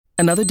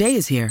Another day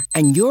is here,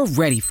 and you're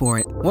ready for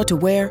it. What to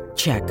wear?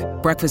 Check.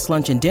 Breakfast,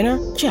 lunch, and dinner?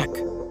 Check.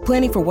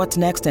 Planning for what's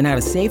next and how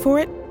to save for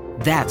it?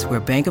 That's where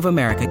Bank of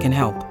America can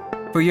help.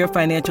 For your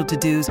financial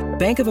to-dos,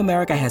 Bank of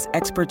America has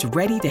experts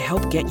ready to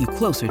help get you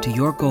closer to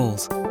your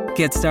goals.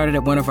 Get started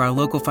at one of our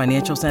local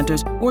financial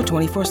centers or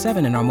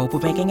 24/7 in our mobile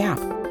banking app.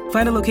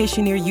 Find a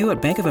location near you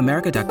at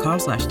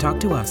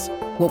bankofamerica.com/talktous.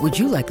 What would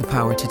you like the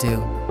power to do?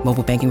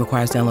 Mobile banking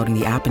requires downloading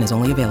the app and is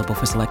only available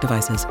for select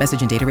devices.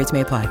 Message and data rates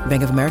may apply.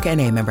 Bank of America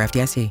N.A., member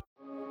FDIC.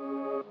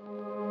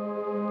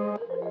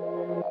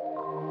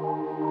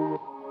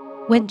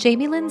 When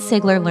Jamie Lynn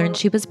Sigler learned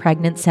she was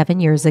pregnant 7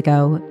 years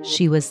ago,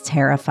 she was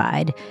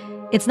terrified.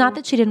 It's not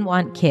that she didn't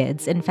want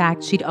kids. In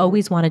fact, she'd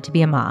always wanted to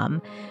be a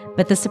mom.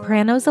 But the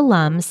Sopranos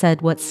alum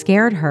said what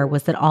scared her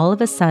was that all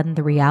of a sudden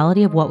the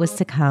reality of what was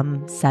to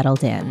come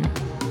settled in.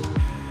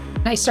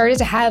 I started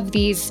to have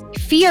these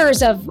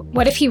fears of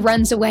what if he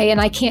runs away and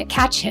I can't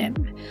catch him?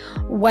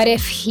 What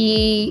if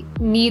he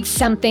needs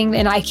something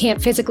and I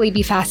can't physically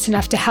be fast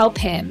enough to help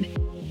him?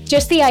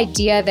 Just the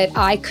idea that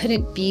I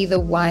couldn't be the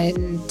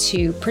one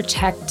to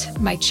protect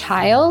my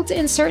child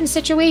in certain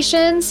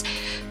situations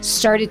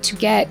started to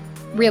get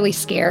really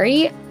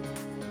scary.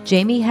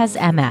 Jamie has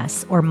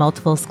MS, or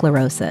multiple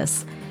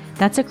sclerosis.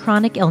 That's a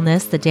chronic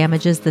illness that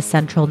damages the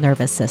central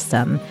nervous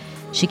system.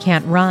 She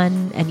can't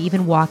run, and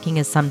even walking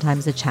is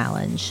sometimes a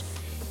challenge.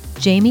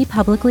 Jamie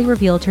publicly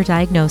revealed her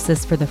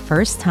diagnosis for the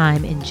first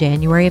time in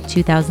January of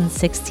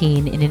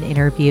 2016 in an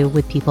interview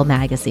with People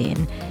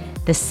magazine,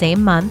 the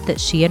same month that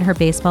she and her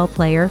baseball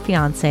player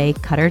fiancé,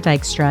 Cutter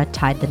Dykstra,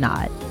 tied the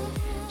knot.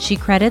 She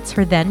credits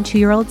her then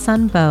 2-year-old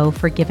son, Bo,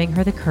 for giving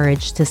her the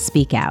courage to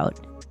speak out.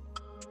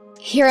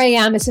 Here I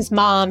am as his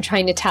mom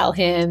trying to tell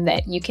him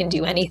that you can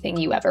do anything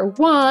you ever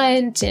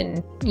want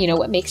and,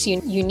 what makes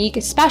you unique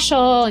is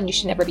special and you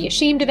should never be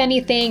ashamed of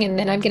anything. And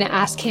then I'm going to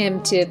ask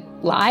him to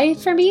lie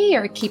for me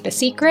or keep a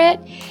secret.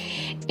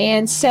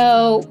 And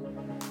so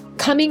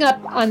coming up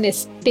on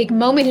this big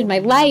moment in my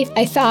life,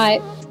 I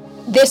thought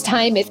this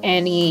time, if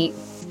any,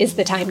 is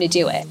the time to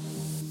do it.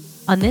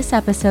 On this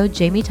episode,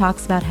 Jamie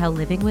talks about how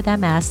living with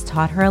MS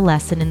taught her a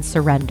lesson in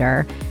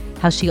surrender,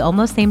 how she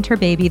almost named her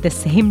baby the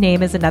same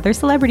name as another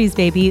celebrity's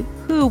baby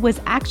who was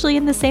actually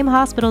in the same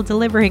hospital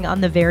delivering on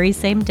the very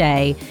same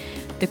day,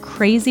 the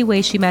crazy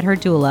way she met her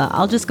doula,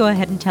 I'll just go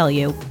ahead and tell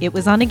you, it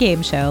was on a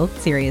game show,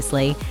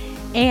 seriously,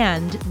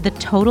 and the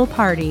total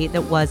party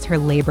that was her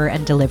labor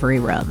and delivery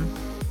room.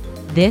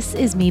 This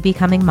is Me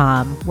Becoming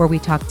Mom, where we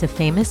talk to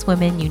famous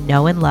women you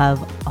know and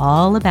love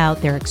all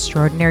about their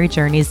extraordinary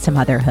journeys to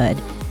motherhood.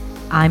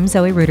 I'm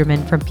Zoe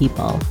Ruderman from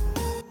People.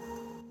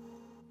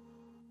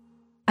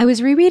 I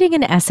was rereading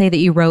an essay that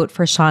you wrote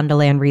for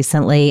Shondaland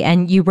recently,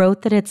 and you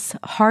wrote that it's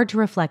hard to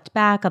reflect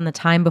back on the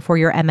time before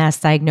your MS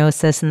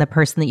diagnosis and the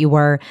person that you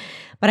were,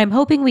 but I'm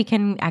hoping we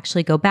can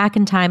actually go back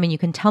in time and you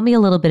can tell me a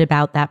little bit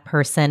about that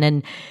person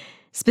and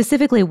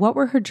specifically what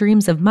were her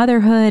dreams of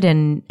motherhood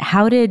and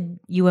how did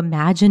you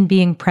imagine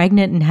being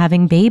pregnant and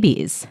having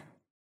babies?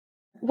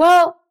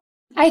 Well,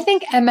 I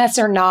think MS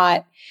or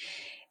not,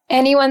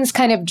 anyone's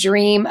kind of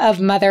dream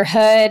of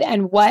motherhood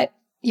and what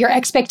your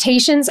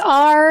expectations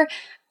are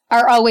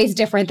always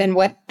different than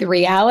what the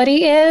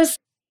reality is.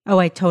 Oh,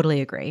 I totally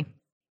agree.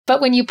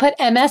 But when you put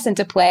MS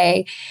into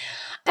play,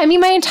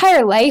 my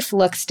entire life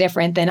looks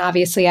different than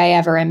obviously I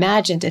ever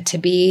imagined it to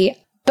be.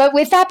 But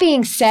with that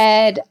being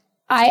said,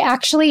 I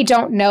actually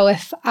don't know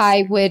if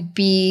I would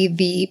be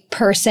the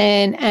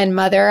person and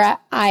mother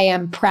I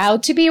am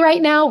proud to be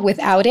right now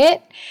without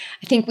it.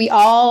 I think we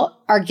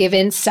all are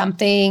given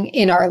something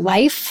in our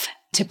life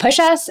to push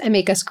us and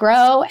make us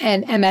grow,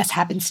 and MS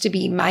happens to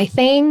be my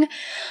thing.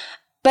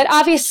 But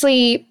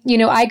obviously,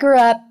 I grew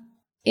up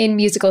in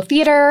musical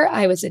theater.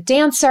 I was a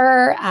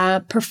dancer,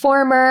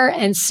 performer.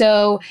 And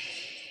so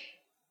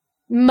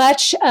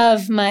much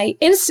of my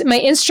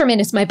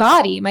instrument is my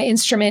body. My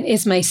instrument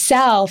is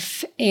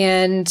myself.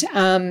 And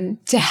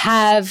to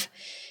have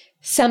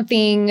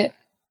something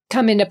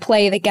come into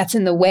play that gets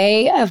in the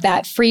way of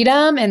that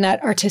freedom and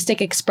that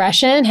artistic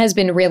expression has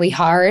been really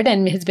hard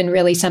and has been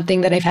really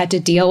something that I've had to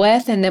deal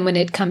with. And then when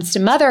it comes to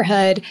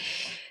motherhood,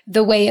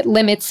 the way it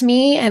limits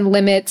me and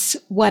limits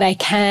what I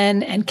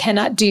can and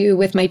cannot do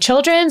with my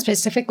children.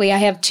 Specifically, I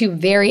have 2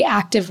 very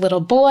active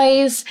little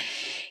boys,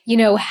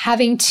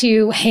 having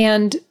to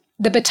hand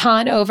the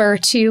baton over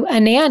to a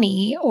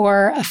nanny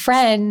or a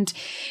friend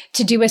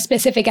to do a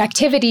specific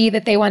activity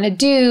that they want to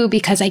do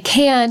because I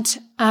can't,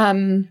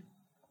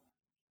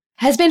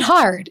 has been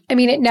hard.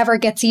 It never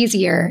gets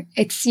easier.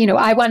 It's,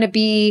 I want to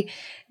be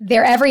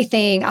their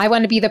everything. I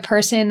want to be the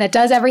person that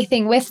does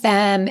everything with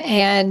them,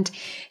 and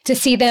to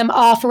see them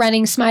off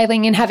running,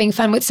 smiling, and having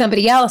fun with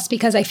somebody else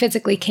because I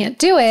physically can't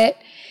do it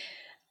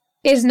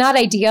is not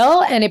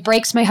ideal, and it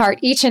breaks my heart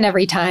each and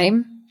every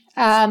time.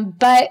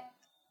 But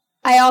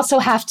I also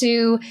have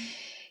to,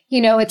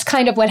 it's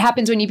kind of what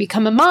happens when you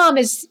become a mom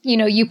is,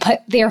 you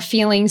put their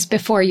feelings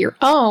before your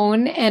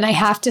own, and I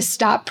have to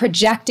stop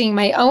projecting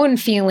my own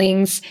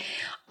feelings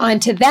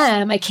onto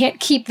them. I can't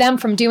keep them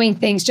from doing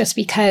things just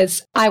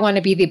because I want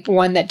to be the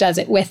one that does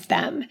it with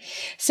them.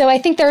 So I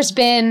think there's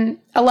been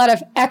a lot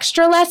of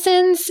extra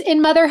lessons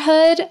in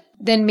motherhood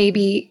than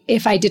maybe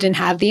if I didn't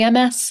have the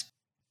MS.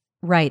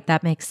 Right.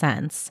 That makes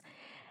sense.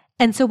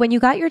 And so when you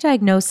got your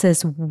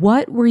diagnosis,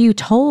 what were you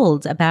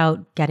told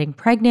about getting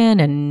pregnant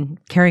and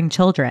carrying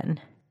children?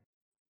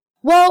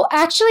 Well,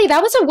 actually,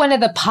 that was one of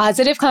the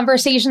positive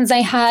conversations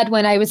I had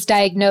when I was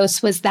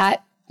diagnosed, was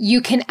that you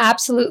can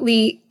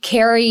absolutely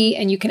carry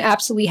and you can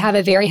absolutely have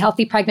a very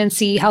healthy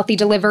pregnancy, healthy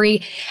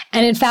delivery.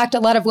 And in fact, a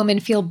lot of women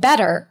feel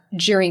better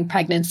during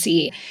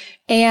pregnancy.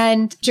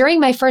 And during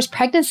my first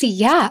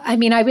pregnancy,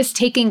 I was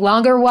taking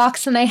longer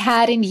walks than I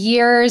had in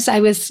years.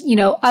 I was,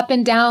 up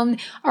and down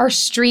our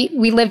street.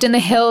 We lived in the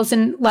hills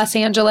in Los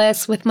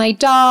Angeles with my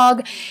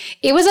dog.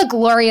 It was a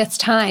glorious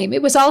time.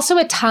 It was also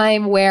a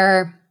time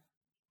where,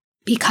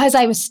 because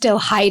I was still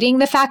hiding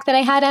the fact that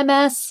I had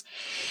MS,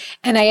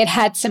 and I had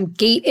had some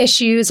gait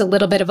issues, a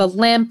little bit of a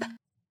limp,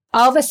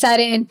 all of a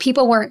sudden,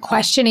 people weren't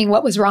questioning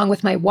what was wrong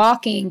with my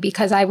walking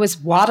because I was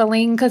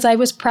waddling because I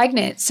was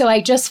pregnant. So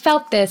I just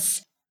felt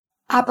this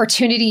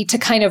opportunity to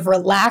kind of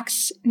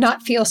relax,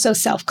 not feel so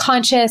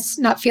self-conscious,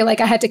 not feel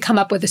like I had to come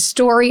up with a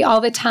story all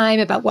the time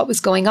about what was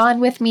going on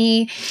with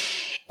me.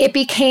 It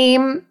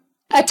became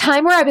a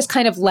time where I was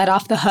kind of let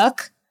off the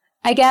hook,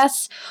 I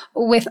guess,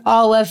 with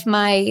all of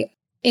my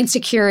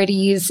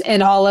insecurities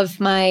and all of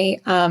my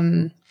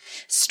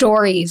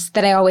stories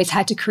that I always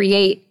had to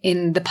create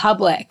in the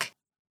public.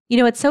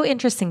 It's so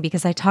interesting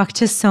because I talk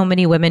to so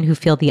many women who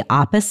feel the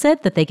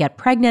opposite, that they get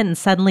pregnant and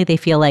suddenly they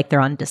feel like they're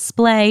on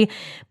display.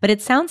 But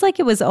it sounds like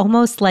it was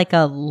almost like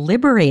a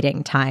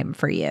liberating time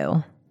for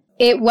you.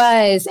 It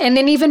was. And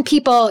then even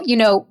people,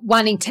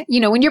 wanting to,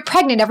 when you're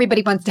pregnant,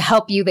 everybody wants to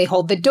help you. They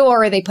hold the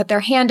door, or they put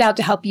their hand out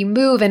to help you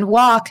move and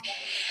walk.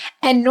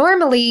 And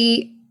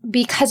normally,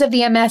 because of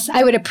the MS,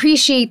 I would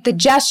appreciate the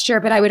gesture,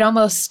 but I would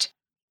almost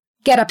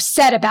get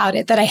upset about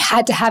it, that I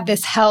had to have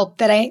this help,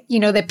 that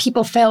that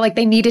people felt like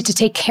they needed to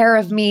take care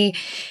of me.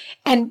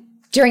 And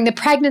during the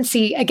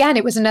pregnancy, again,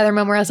 it was another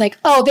moment where I was like,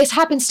 oh, this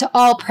happens to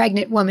all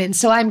pregnant women.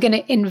 So I'm going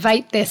to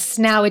invite this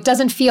now. It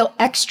doesn't feel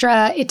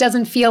extra. It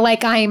doesn't feel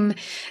like I'm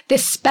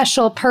this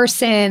special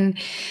person.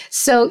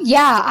 So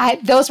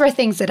those were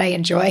things that I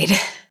enjoyed.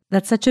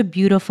 That's such a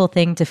beautiful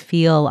thing to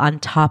feel on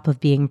top of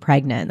being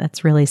pregnant.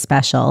 That's really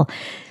special.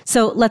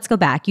 So let's go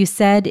back. You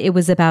said it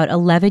was about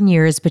 11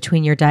 years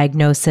between your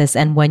diagnosis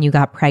and when you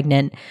got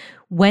pregnant.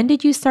 When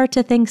did you start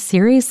to think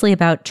seriously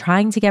about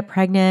trying to get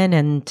pregnant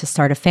and to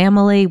start a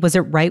family? Was it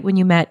right when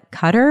you met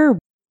Cutter?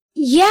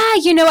 Yeah,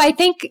 I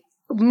think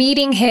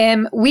meeting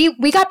him,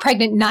 we got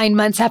pregnant 9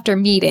 months after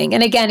meeting.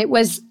 And again,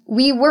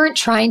 we weren't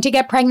trying to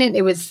get pregnant.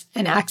 It was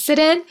an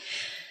accident.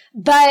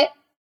 But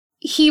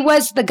he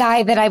was the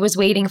guy that I was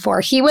waiting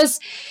for. He was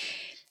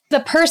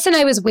the person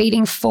I was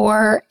waiting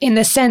for, in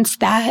the sense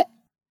that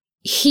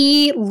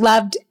he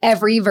loved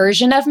every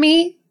version of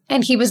me.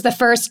 And he was the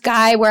first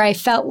guy where I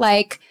felt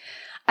like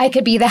I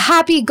could be the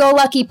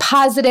happy-go-lucky,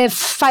 positive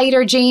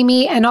fighter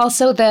Jamie, and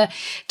also the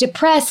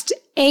depressed,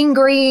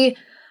 angry,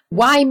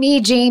 why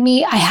me,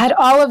 Jamie? I had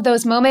all of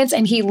those moments,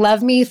 and he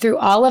loved me through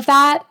all of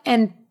that.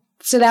 And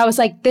so that was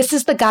like, this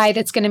is the guy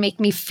that's going to make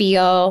me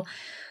feel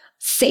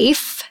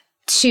safe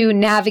to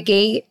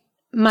navigate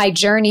my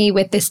journey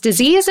with this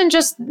disease and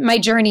just my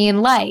journey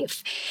in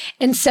life.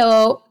 And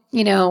so,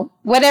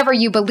 whatever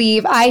you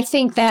believe, I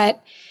think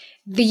that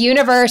the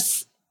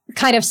universe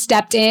kind of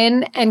stepped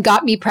in and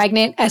got me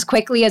pregnant as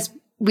quickly as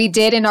we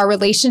did in our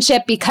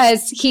relationship,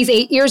 because he's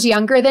 8 years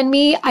younger than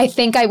me. I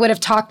think I would have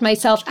talked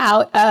myself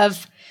out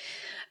of,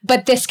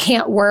 but this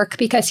can't work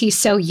because he's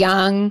so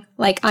young.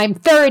 Like, I'm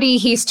 30,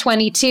 he's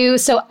 22.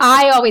 So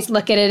I always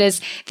look at it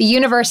as the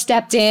universe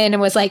stepped in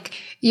and was like,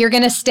 you're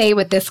going to stay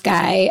with this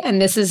guy, and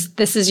this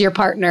is your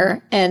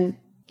partner. And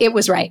it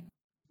was right.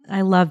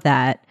 I love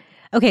that.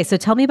 Okay, so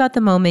tell me about the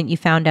moment you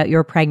found out you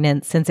were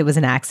pregnant, since it was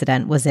an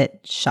accident. Was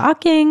it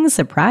shocking,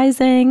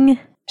 surprising?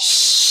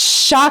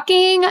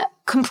 Shocking,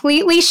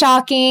 completely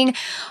shocking,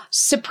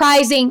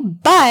 surprising.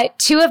 But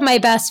two of my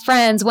best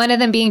friends, one of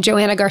them being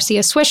Joanna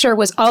Garcia Swisher,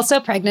 was also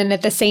pregnant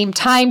at the same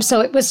time.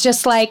 So it was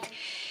just like,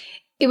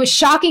 it was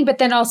shocking, but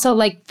then also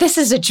like, this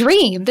is a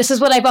dream. This is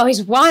what I've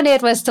always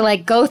wanted, was to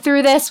like go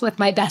through this with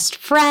my best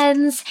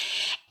friends.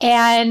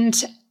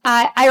 And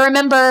I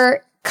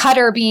remember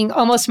Cutter being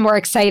almost more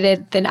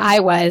excited than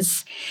I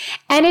was.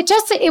 And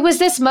it was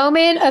this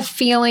moment of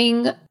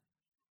feeling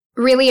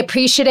really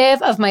appreciative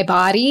of my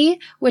body,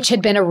 which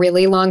had been a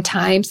really long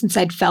time since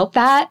I'd felt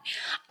that.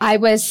 I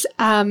was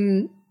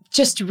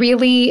just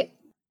really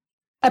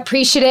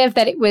appreciative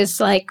that it was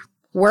like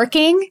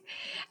working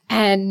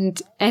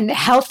and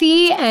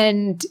healthy,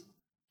 and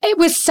it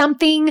was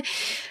something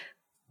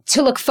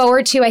to look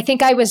forward to. I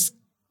think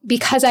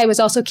because I was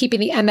also keeping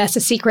the MS a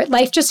secret,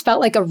 life just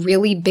felt like a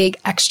really big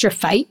extra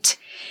fight.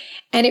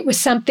 And it was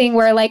something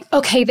where like,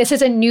 okay, this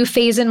is a new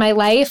phase in my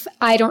life.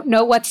 I don't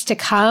know what's to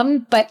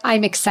come, but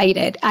I'm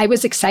excited. I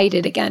was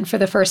excited again for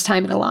the first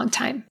time in a long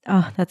time.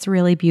 Oh, that's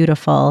really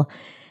beautiful.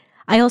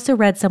 I also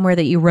read somewhere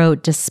that you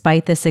wrote,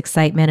 despite this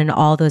excitement and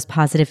all those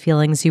positive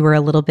feelings, you were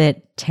a little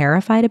bit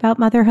terrified about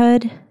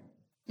motherhood.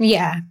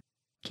 Yeah.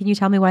 Can you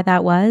tell me why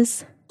that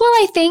was? Well,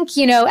 I think,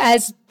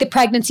 as the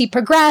pregnancy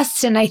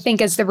progressed, and I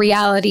think as the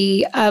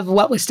reality of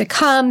what was to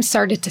come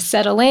started to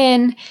settle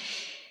in,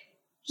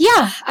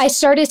 I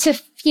started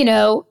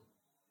to,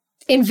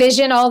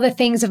 envision all the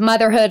things of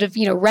motherhood of,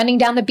 running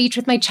down the beach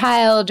with my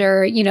child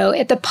or,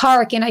 at the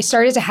park. And I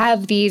started to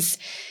have these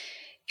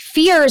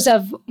fears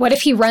of what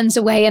if he runs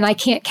away and I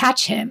can't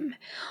catch him?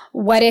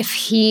 What if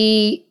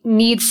he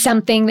needs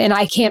something and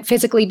I can't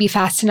physically be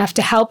fast enough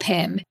to help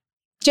him?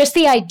 Just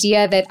the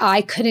idea that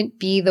I couldn't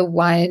be the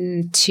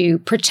one to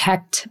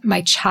protect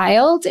my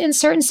child in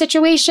certain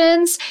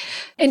situations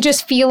and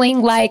just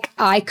feeling like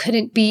I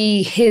couldn't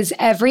be his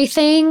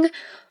everything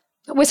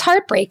was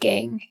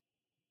heartbreaking.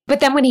 But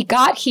then when he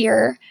got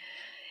here,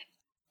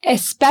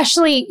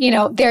 especially,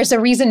 there's a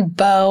reason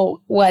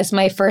Bo was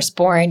my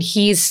firstborn.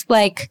 He's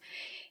like,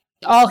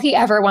 all he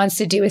ever wants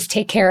to do is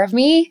take care of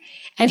me.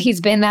 And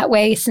he's been that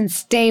way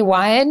since day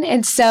one.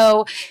 And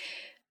so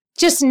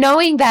just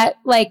knowing that,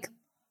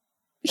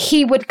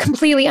 he would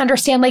completely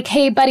understand,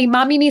 hey, buddy,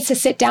 mommy needs to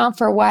sit down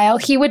for a while.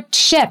 He would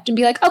shift and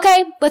be like,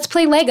 okay, let's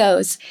play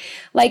Legos.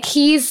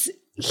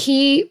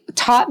 He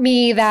taught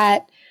me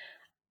that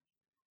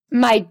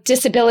my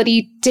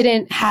disability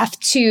didn't have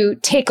to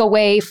take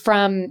away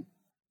from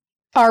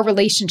our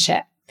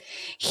relationship.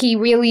 He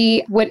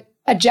really would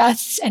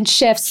adjust and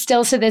shift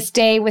still to this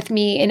day with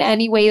me in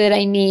any way that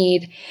I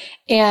need.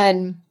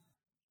 And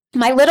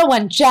my little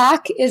one,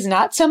 Jack, is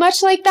not so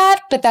much like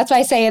that, but that's why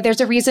I say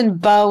there's a reason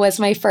Bo was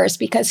my first,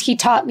 because he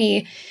taught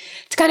me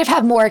to kind of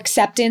have more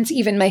acceptance,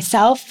 even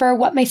myself, for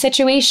what my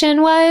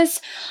situation was.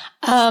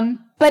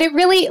 But it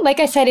really, like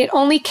I said, it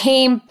only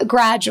came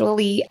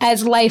gradually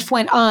as life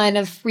went on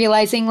of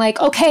realizing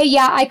okay,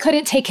 I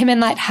couldn't take him in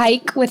that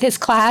hike with his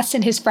class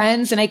and his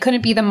friends, and I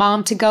couldn't be the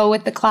mom to go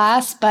with the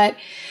class. But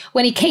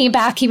when he came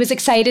back, he was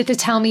excited to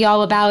tell me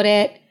all about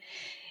it.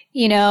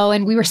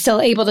 And we were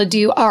still able to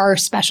do our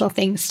special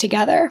things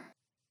together.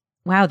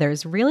 Wow,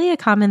 there's really a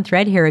common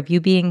thread here of you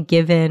being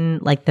given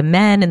the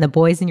men and the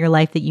boys in your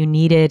life that you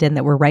needed and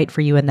that were right for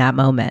you in that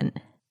moment.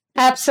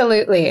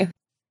 Absolutely.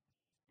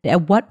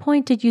 At what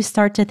point did you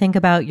start to think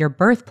about your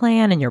birth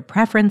plan and your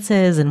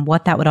preferences and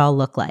what that would all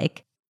look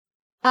like?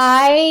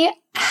 I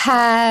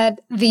had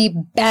the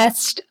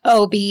best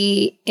OB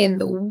in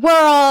the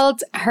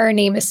world. Her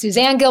name is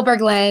Suzanne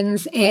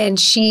Gilbert-Lenz, and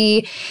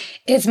she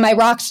is my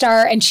rock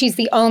star. And she's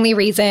the only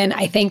reason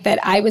I think that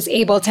I was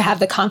able to have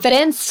the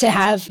confidence to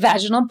have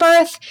vaginal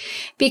birth,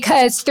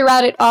 because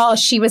throughout it all,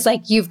 she was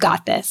like, you've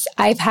got this.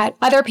 I've had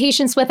other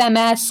patients with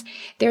MS.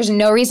 There's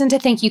no reason to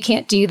think you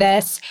can't do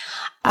this.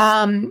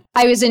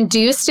 I was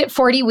induced at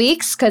 40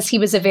 weeks because he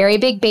was a very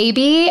big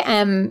baby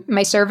and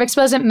my cervix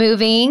wasn't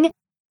moving.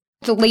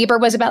 The labor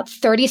was about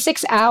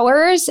 36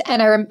 hours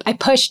and I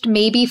pushed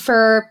maybe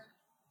for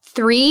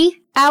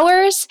 3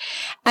 hours.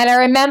 And I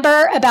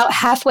remember about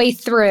halfway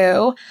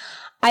through,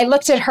 I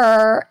looked at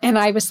her and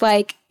I was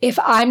like, if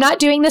I'm not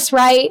doing this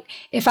right,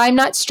 if I'm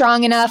not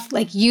strong enough,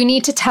 you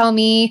need to tell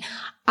me.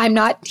 I'm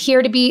not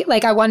here to be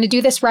I want to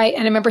do this right.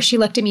 And I remember she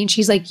looked at me and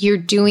she's like, you're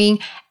doing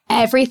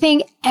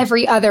everything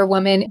every other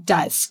woman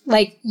does.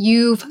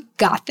 You've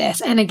got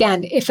this. And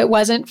again, if it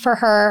wasn't for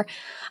her,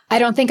 I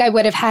don't think I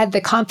would have had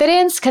the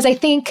confidence, because I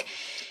think,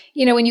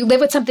 when you live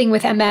with something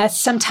with MS,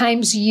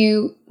 sometimes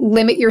you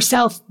limit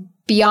yourself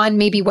beyond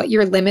maybe what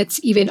your limits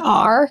even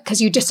are,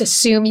 because you just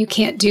assume you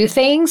can't do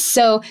things.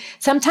 So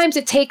sometimes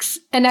it takes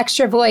an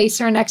extra voice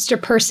or an extra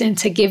person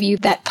to give you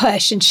that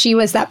push. And she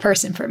was that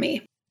person for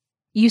me.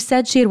 You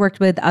said she had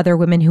worked with other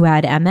women who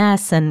had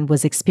MS and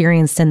was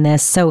experienced in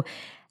this. So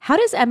how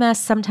does MS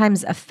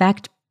sometimes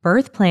affect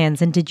birth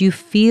plans? And did you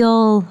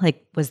feel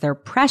was there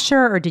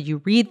pressure, or did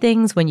you read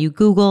things when you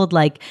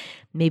Googled,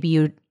 maybe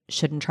you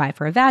shouldn't try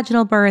for a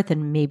vaginal birth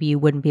and maybe you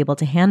wouldn't be able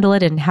to handle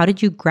it? And how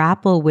did you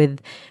grapple with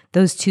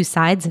those two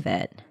sides of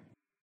it?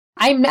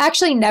 I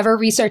actually never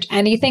research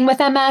anything with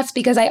MS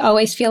because I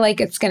always feel like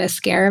it's going to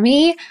scare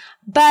me.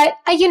 But,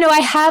 I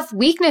have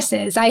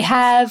weaknesses. I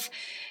have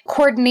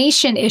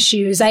coordination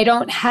issues. I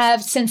don't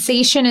have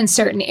sensation in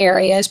certain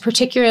areas,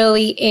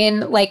 particularly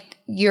in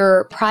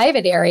your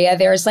private area.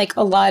 There's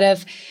a lot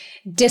of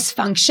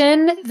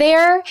dysfunction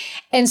there.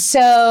 And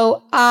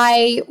so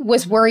I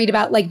was worried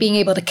about being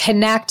able to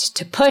connect,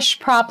 to push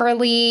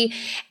properly,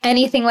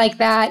 anything like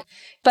that.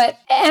 But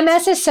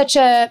MS is such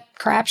a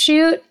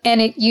crapshoot,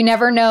 and you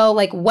never know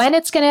when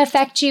it's going to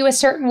affect you a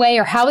certain way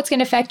or how it's going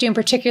to affect you, and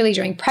particularly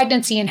during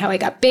pregnancy and how I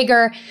got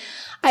bigger.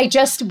 I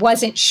just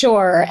wasn't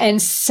sure.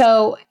 And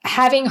so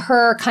having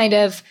her kind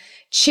of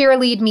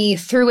cheerlead me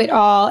through it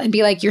all and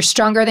be like, you're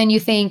stronger than you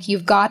think,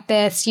 you've got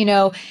this,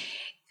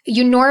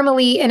 you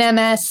normally in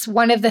MS,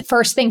 one of the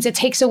first things it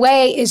takes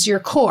away is your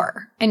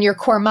core and your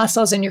core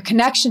muscles and your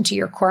connection to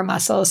your core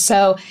muscles.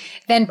 So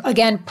then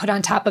again, put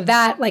on top of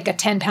that, a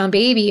 10-pound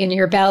baby in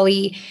your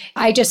belly.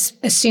 I just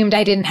assumed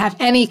I didn't have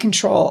any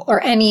control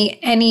or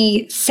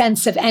any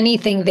sense of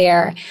anything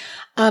there.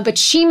 But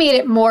she made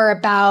it more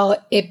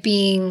about it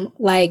being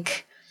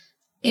like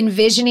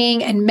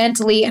envisioning and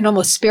mentally and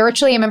almost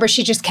spiritually. I remember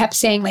she just kept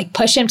saying, like,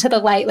 push him to the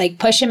light, like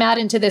push him out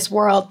into this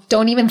world.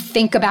 Don't even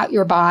think about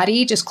your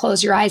body. Just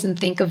close your eyes and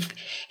think of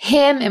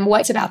him and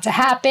what's about to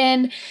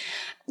happen.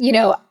 You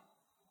know,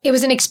 it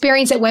was an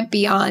experience that went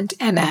beyond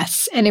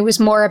MS. And it was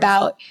more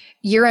about,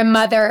 you're a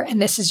mother and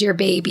this is your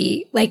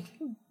baby. Like,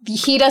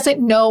 he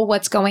doesn't know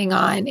what's going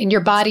on and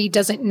your body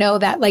doesn't know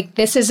that. Like,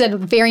 this is a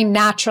very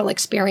natural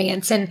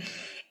experience. And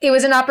it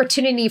was an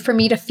opportunity for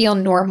me to feel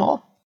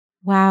normal.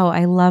 Wow,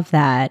 I love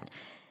that.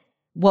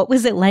 What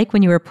was it like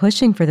when you were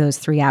pushing for those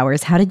 3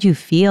 hours? How did you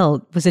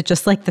feel? Was it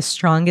just like the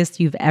strongest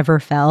you've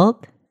ever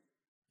felt?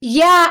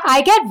 Yeah,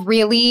 I get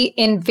really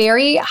in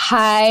very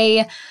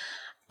high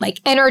like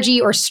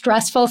energy or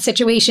stressful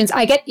situations.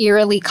 I get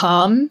eerily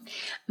calm.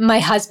 My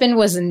husband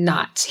was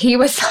not. He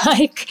was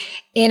like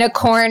in a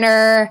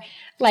corner,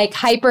 like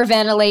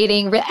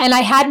hyperventilating. And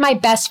I had my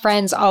best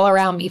friends all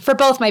around me for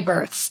both my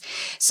births.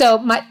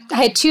 So I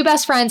had two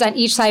best friends on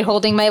each side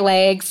holding my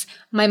legs.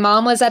 My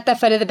mom was at the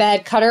foot of the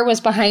bed. Cutter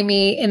was behind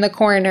me in the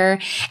corner.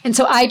 And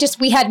so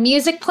we had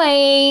music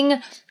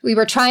playing. We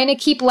were trying to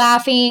keep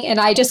laughing. And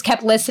I just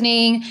kept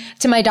listening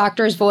to my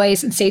doctor's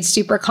voice and stayed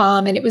super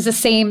calm. And it was the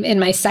same in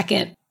my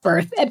second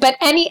birth. But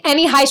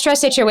any high stress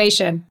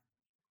situation.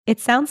 It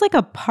sounds like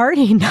a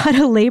party, not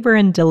a labor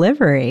and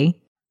delivery.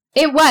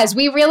 It was.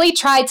 We really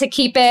tried to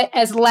keep it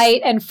as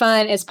light and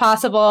fun as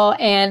possible.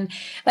 And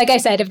like I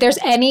said, if there's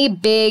any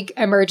big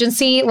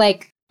emergency,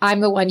 like,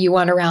 I'm the one you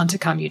want around to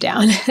calm you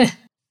down.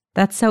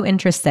 That's so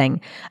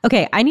interesting.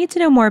 Okay, I need to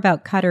know more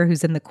about Cutter,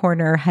 who's in the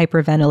corner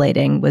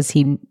hyperventilating. Was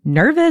he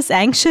nervous,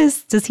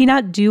 anxious? Does he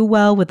not do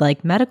well with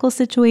like medical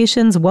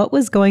situations? What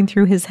was going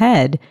through his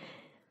head?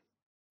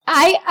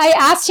 I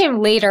asked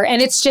him later,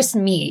 and it's just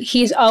me.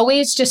 He's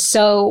always just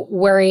so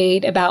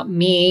worried about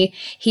me.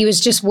 He was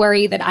just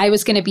worried that I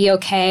was going to be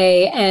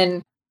okay.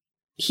 And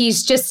he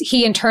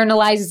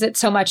internalizes it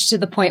so much to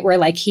the point where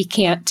like he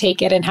can't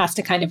take it and has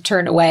to kind of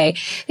turn away.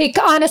 It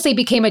honestly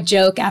became a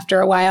joke after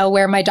a while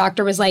where my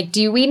doctor was like,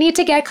 do we need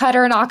to get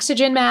Cutter an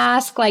oxygen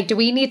mask? Like, do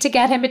we need to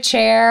get him a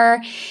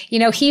chair? You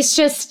know, he's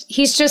just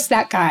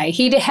that guy.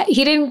 He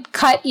didn't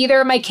cut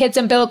either of my kids'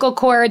 umbilical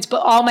cords,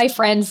 but all my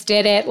friends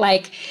did it.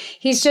 Like,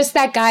 he's just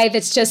that guy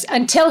that's just,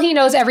 until he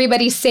knows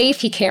everybody's safe,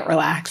 he can't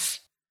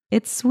relax.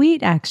 It's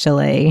sweet,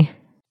 actually.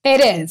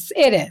 It is.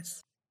 It is.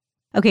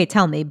 Okay,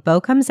 tell me, Beau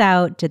comes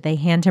out. Did they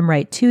hand him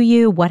right to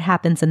you? What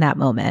happens in that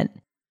moment?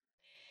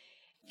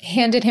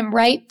 Handed him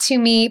right to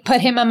me,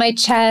 put him on my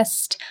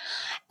chest,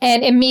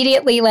 and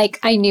immediately, like,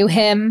 I knew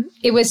him.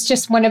 It was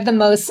just one of the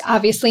most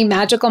obviously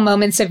magical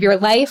moments of your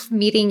life,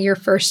 meeting your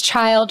first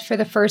child for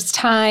the first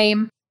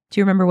time.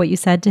 Do you remember what you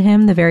said to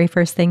him, the very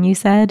first thing you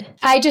said?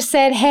 I just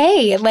said,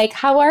 hey, like,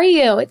 how are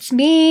you? It's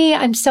me.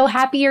 I'm so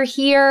happy you're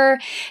here.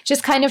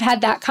 Just kind of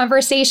had that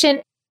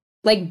conversation.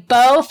 Like,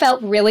 Beau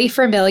felt really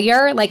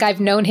familiar, like I've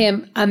known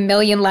him a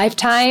million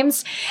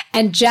lifetimes.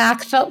 And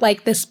Jack felt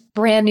like this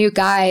brand new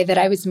guy that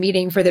I was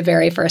meeting for the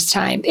very first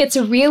time. It's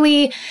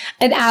really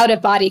an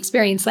out-of-body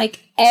experience. Like,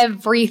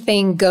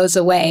 everything goes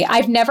away.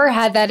 I've never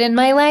had that in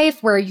my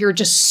life where you're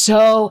just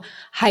so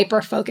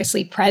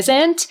hyper-focusedly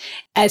present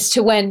as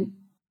to when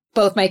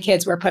both my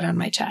kids were put on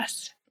my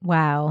chest.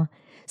 Wow.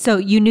 So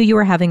you knew you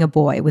were having a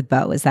boy with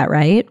Beau, is that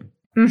right?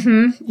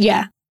 Mm-hmm.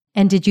 Yeah.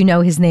 And did you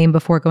know his name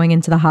before going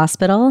into the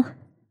hospital?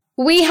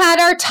 We had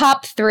our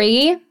top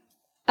three,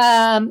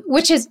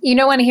 which is, you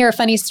know, want to hear a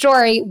funny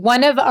story?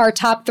 One of our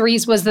top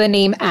threes was the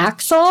name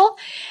Axel,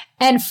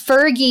 and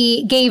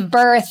Fergie gave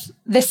birth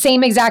the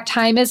same exact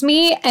time as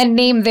me and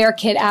named their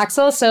kid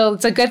Axel. So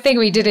it's a good thing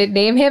we didn't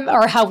name him,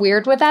 or how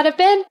weird would that have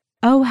been?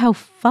 Oh, how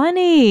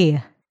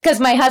funny. Because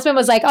my husband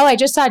was like, oh, I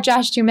just saw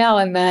Josh Duhamel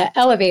in the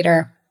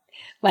elevator.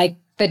 Like,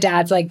 the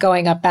dad's like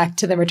going up back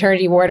to the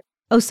maternity ward.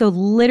 Oh, so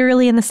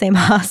literally in the same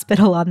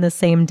hospital on the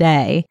same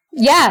day.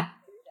 Yeah.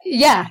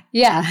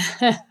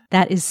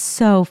 That is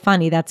so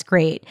funny. That's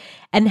great.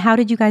 And how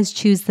did you guys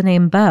choose the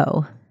name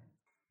Beau?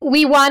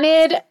 We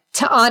wanted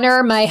to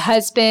honor my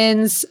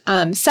husband's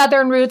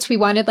Southern roots. We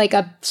wanted like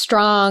a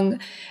strong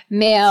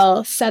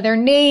male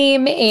Southern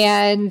name.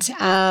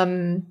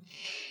 And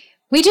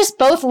we just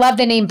both loved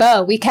the name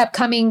Beau. We kept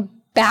coming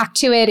back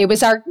to it. It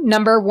was our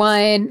number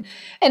one.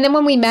 And then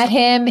when we met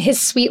him, his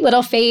sweet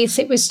little face,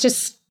 it was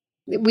just,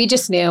 we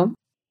just knew.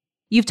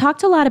 You've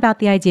talked a lot about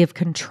the idea of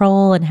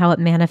control and how it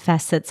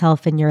manifests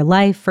itself in your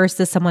life, first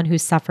as someone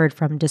who's suffered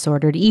from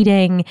disordered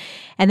eating.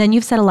 And then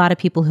you've said a lot of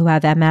people who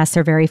have MS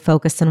are very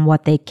focused on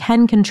what they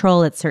can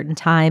control at certain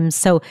times.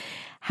 So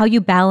how you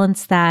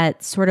balance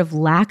that sort of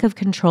lack of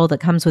control that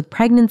comes with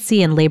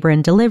pregnancy and labor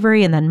and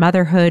delivery and then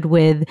motherhood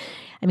with,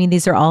 I mean,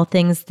 these are all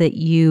things that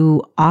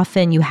you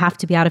have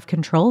to be out of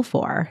control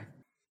for.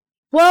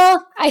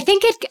 Well, I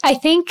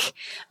think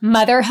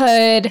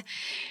motherhood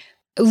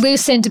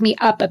loosened me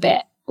up a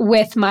bit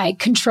with my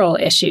control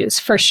issues,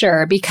 for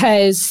sure,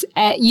 because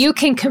you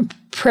can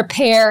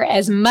prepare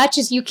as much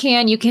as you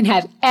can. You can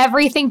have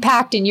everything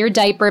packed in your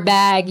diaper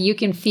bag. You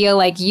can feel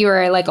like you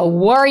are like a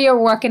warrior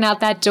walking out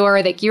that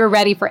door, that you're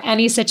ready for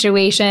any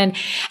situation,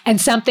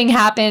 and something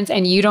happens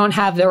and you don't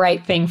have the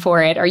right thing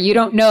for it, or you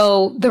don't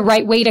know the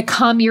right way to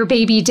calm your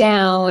baby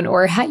down,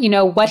 or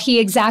what he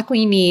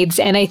exactly needs.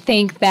 And I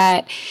think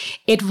that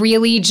it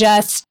really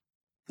just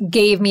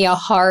gave me a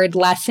hard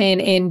lesson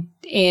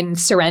in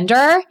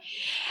surrender,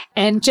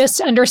 and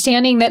just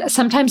understanding that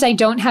sometimes I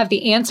don't have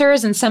the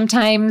answers, and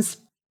sometimes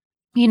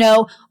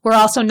we're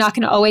also not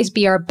going to always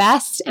be our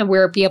best, and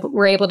we're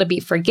able to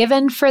be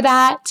forgiven for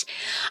that.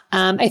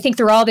 I think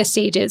through all the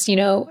stages,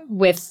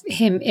 with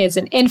him as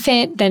an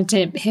infant, then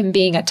to him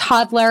being a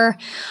toddler,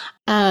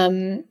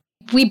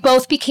 we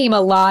both became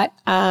a lot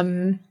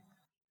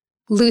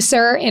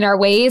looser in our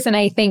ways. And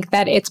I think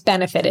that it's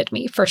benefited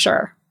me for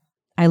sure.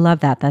 I love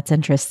that. That's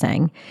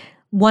interesting.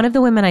 One of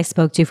the women I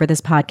spoke to for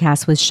this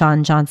podcast was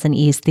Shawn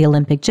Johnson-East, the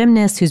Olympic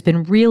gymnast, who's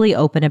been really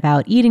open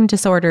about eating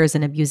disorders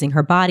and abusing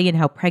her body, and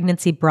how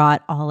pregnancy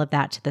brought all of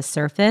that to the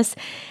surface.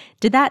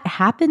 Did that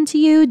happen to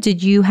you?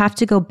 Did you have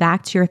to go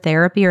back to your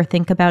therapy or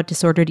think about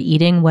disordered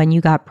eating when you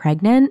got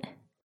pregnant?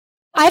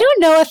 I don't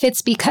know if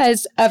it's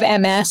because of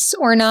MS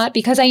or not,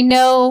 because I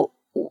know,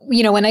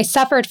 when I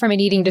suffered from an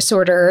eating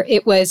disorder,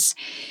 it was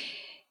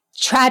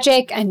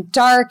tragic and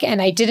dark,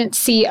 and I didn't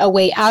see a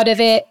way out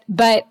of it.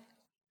 But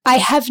I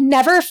have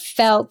never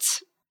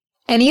felt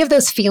any of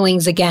those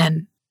feelings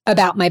again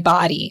about my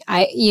body.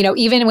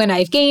 Even when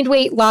I've gained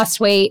weight, lost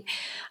weight,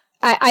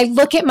 I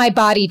look at my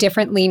body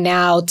differently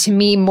now. To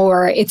me,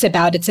 more it's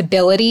about its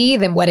ability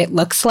than what it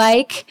looks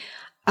like.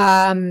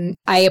 I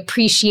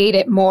appreciate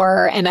it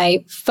more, and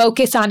I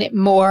focus on it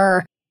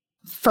more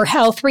for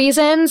health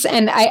reasons.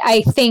 And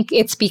I think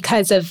it's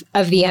because of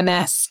the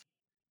MS.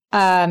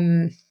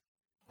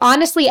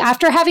 Honestly,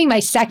 after having my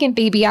second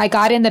baby, I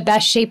got in the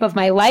best shape of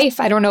my life.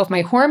 I don't know if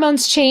my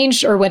hormones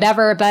changed or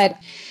whatever, but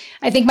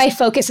I think my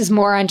focus is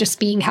more on just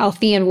being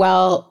healthy and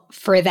well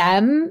for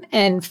them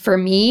and for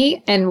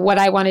me and what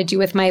I want to do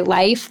with my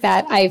life,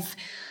 that I've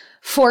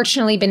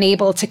fortunately been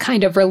able to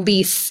kind of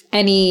release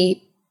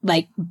any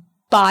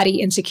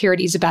body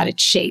insecurities about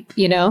its shape,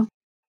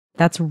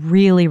 That's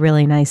really,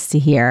 really nice to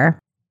hear.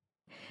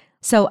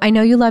 So I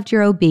know you loved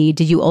your OB.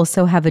 Did you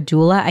also have a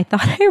doula? I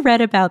thought I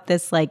read about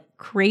this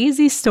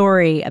crazy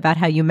story about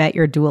how you met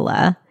your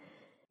doula.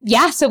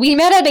 Yeah, so we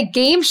met at a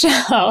game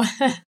show.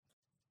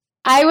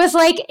 I was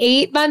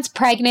 8 months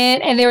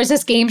pregnant, and there was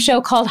this game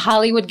show called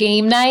Hollywood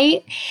Game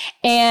Night,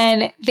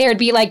 and there'd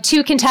be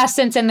 2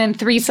 contestants and then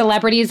 3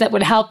 celebrities that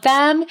would help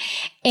them.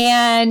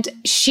 And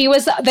she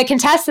was the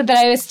contestant that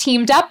I was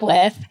teamed up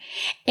with.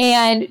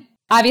 And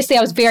obviously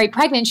I was very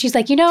pregnant. She's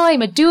like,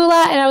 I'm a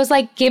doula. And I was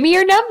like, give me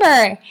your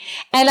number.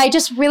 And I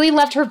just really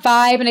loved her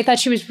vibe. And I thought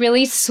she was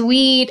really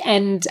sweet.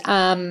 And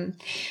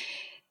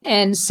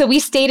so we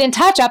stayed in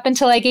touch up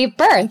until I gave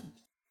birth.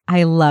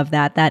 I love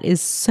that. That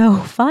is so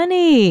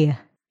funny.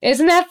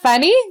 Isn't that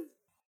funny?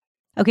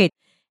 Okay.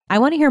 I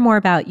want to hear more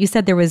about, you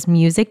said there was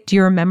music. Do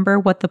you remember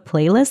what the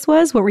playlist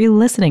was? What were you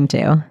listening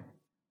to?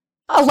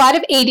 A lot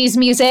of 80s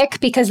music,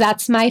 because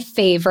that's my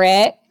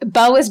favorite.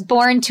 Beau was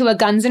born to a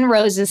Guns N'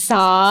 Roses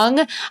song.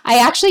 I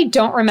actually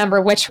don't remember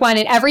which one.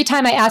 And every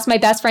time I ask my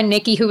best friend,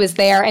 Nikki, who was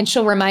there, and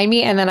she'll remind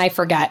me, and then I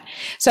forget.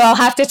 So I'll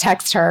have to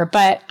text her.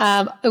 But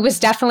it was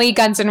definitely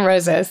Guns N'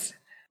 Roses.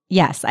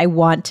 Yes, I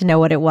want to know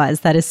what it was.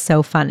 That is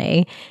so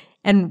funny.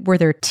 And were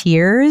there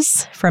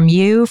tears from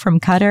you, from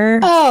Cutter?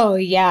 Oh,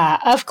 yeah,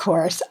 of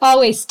course.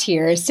 Always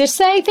tears.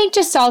 I think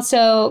just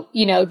also,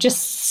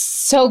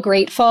 just so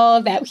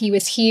grateful that he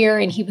was here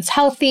and he was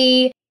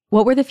healthy.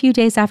 What were the few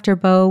days after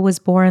Beau was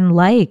born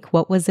like?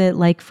 What was it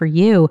like for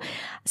you?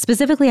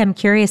 Specifically, I'm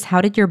curious,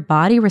 how did your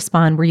body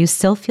respond? Were you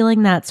still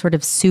feeling that sort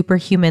of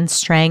superhuman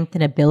strength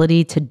and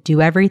ability to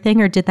do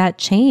everything, or did that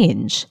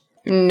change?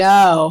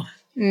 No.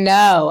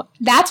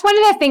 That's one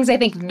of the things I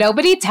think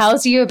nobody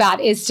tells you about,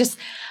 is just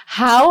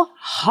how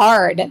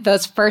hard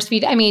those first few,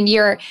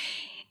 you're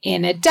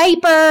in a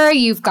diaper,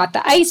 you've got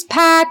the ice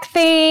pack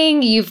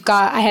thing,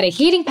 I had a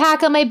heating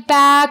pack on my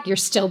back, you're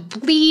still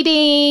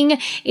bleeding,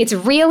 it's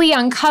really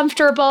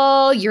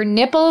uncomfortable, your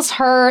nipples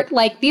hurt.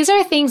 These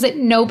are things that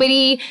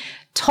nobody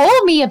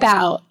told me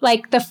about.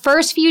 The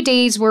first few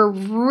days were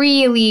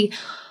really,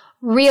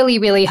 really,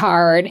 really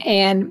hard.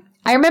 And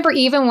I remember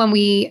even when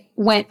we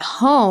went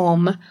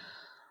home,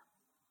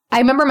 I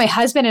remember my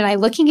husband and I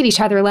looking at each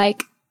other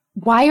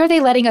why are they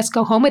letting us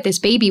go home with this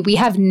baby? We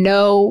have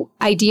no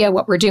idea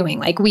what we're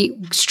doing. We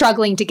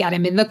struggling to get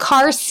him in the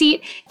car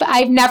seat. But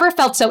I've never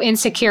felt so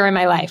insecure in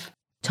my life.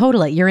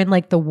 Totally. You're in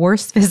the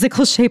worst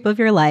physical shape of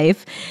your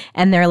life.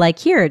 And they're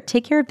here,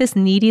 take care of this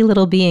needy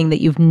little being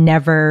that you've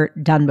never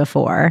done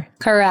before.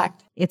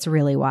 Correct. It's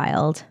really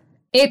wild.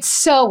 It's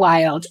so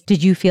wild.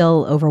 Did you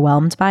feel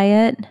overwhelmed by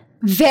it?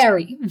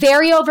 Very,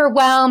 very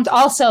overwhelmed.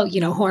 Also,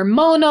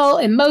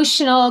 hormonal,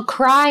 emotional,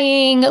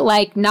 crying,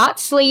 not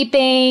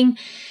sleeping.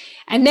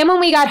 And then when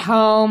we got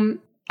home,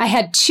 I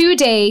had 2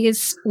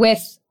 days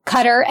with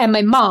Cutter and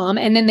my mom,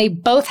 and then they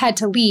both had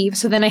to leave.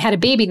 So then I had a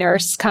baby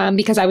nurse come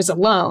because I was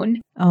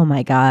alone. Oh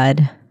my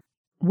God.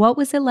 What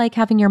was it like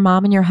having your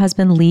mom and your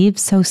husband leave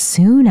so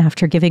soon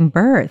after giving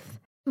birth?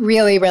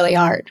 Really, really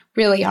hard.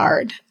 Really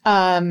hard.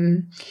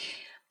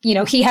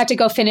 He had to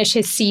go finish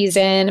his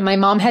season. My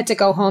mom had to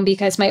go home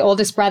because my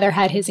oldest brother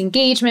had his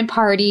engagement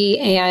party,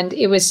 and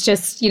it was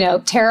just,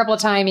 terrible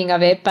timing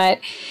of it. But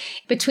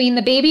between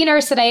the baby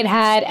nurse that I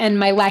had and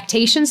my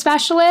lactation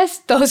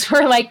specialist, those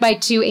were like my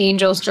two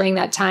angels during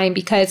that time,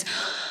 because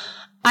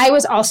I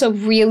was also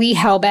really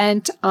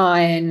hell-bent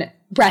on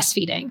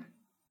breastfeeding.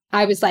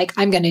 I was like,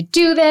 I'm going to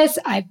do this.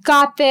 I've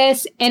got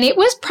this. And it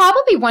was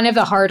probably one of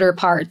the harder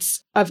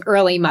parts of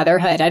early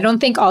motherhood. I don't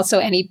think also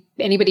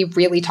anybody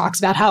really talks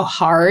about how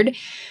hard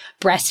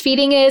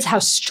breastfeeding is, how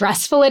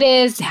stressful it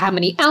is, how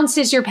many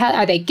ounces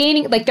are they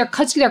gaining? Like they're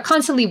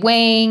constantly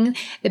weighing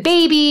the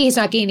baby. He's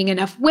not gaining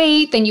enough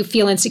weight. Then you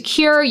feel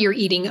insecure. You're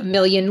eating a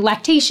million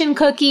lactation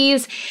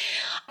cookies.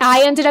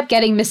 I ended up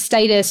getting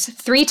mastitis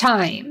 3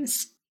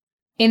 times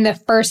in the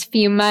first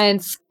few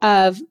months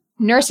of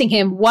nursing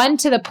him, one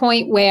to the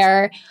point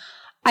where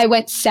I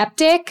went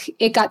septic.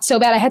 It got so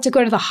bad I had to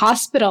go to the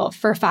hospital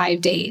for 5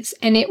 days.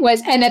 And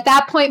at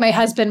that point, my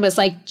husband was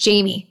like,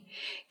 Jamie,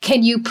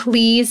 can you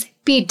please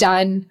be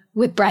done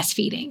with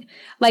breastfeeding?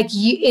 Like,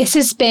 this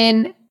has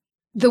been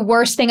the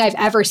worst thing I've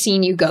ever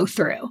seen you go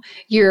through.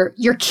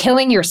 You're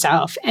killing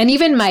yourself. And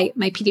even my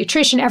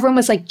pediatrician, everyone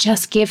was like,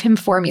 just give him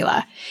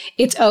formula.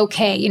 It's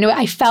okay.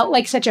 I felt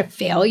like such a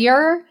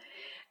failure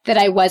that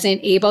I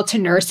wasn't able to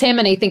nurse him.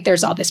 And I think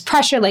there's all this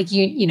pressure, like,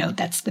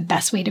 that's the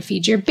best way to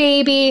feed your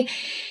baby.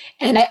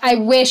 And I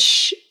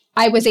wish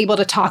I was able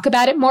to talk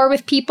about it more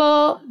with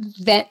people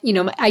that,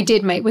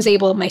 was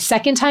able my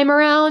second time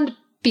around,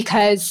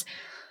 because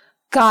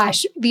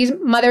gosh, these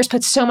mothers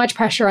put so much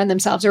pressure on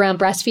themselves around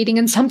breastfeeding.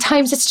 And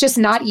sometimes it's just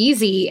not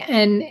easy,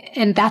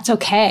 and that's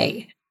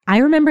okay. I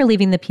remember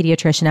leaving the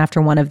pediatrician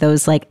after one of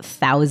those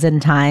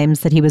 1,000 times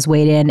that he was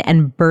weighed in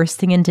and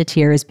bursting into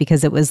tears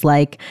because it was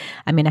like,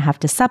 I'm going to have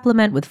to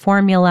supplement with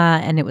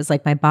formula. And it was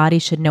like, my body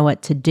should know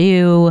what to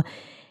do.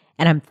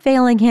 And I'm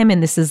failing him.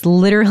 And this is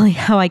literally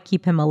how I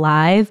keep him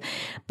alive.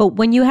 But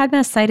when you had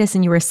mastitis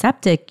and you were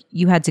septic,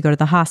 you had to go to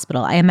the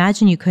hospital. I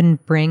imagine you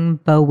couldn't bring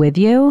Bo with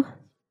you.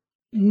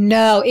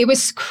 No, it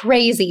was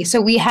crazy. So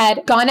we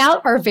had gone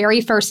out our very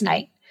first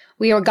night.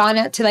 We were gone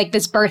out to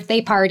this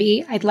birthday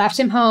party. I'd left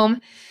him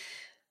home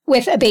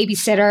with a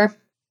babysitter.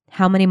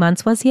 How many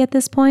months was he at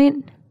this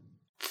point?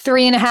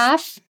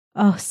 3.5.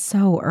 Oh,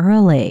 so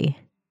early.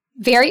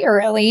 Very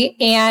early.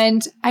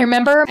 And I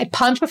remember I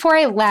pumped before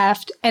I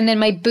left, and then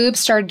my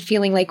boobs started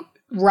feeling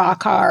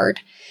rock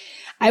hard.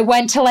 I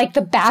went to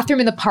the bathroom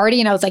in the party,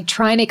 and I was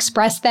trying to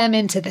express them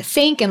into the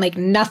sink, and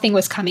nothing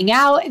was coming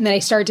out. And then I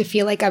started to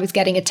feel like I was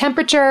getting a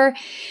temperature,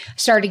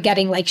 started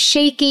getting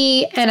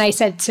shaky. And I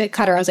said to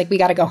Cutter, I was like, we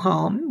got to go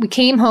home. We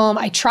came home.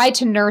 I tried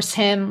to nurse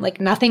him.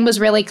 Nothing was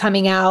really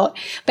coming out.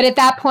 But at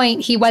that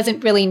point, he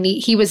wasn't really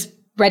he was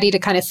ready to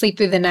kind of sleep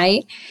through the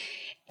night.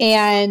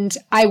 And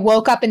I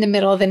woke up in the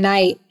middle of the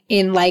night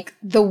in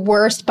the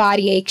worst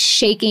body ache,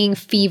 shaking,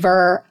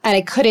 fever, and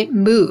I couldn't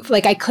move.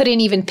 I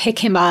couldn't even pick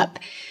him up.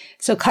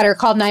 So Cutter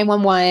called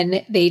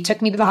 911. They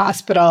took me to the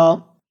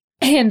hospital,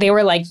 and they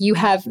were like, you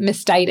have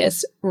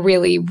mastitis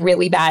really,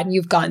 really bad, and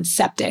you've gone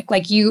septic.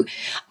 I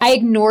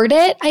ignored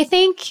it, I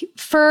think,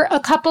 for a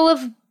couple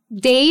of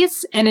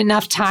days and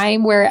enough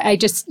time where I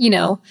just,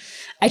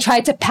 I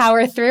tried to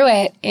power through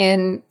it.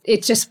 And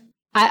it just,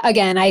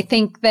 I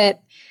think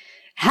that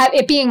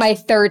it being my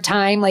third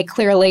time,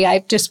 clearly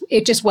it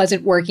just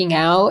wasn't working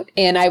out,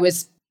 and I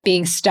was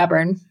being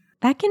stubborn.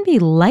 That can be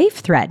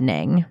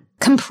life-threatening.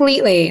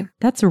 Completely.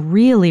 That's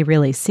really,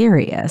 really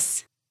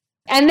serious.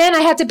 And then I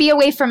had to be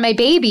away from my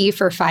baby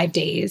for 5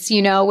 days,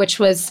 which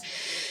was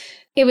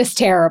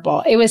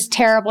terrible. It was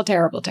terrible,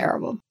 terrible,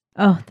 terrible.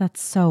 Oh,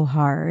 that's so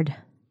hard.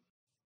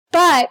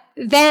 But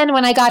then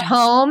when I got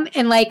home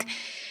and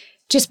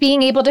just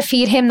being able to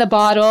feed him the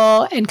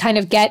bottle and kind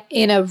of get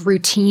in a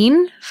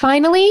routine,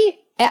 finally,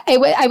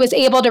 I was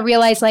able to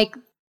realize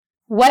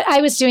what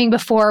I was doing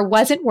before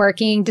wasn't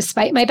working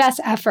despite my best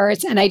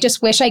efforts. And I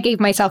just wish I gave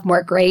myself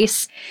more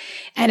grace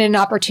and an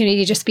opportunity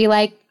to just be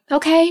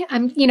okay,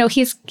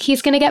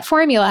 he's going to get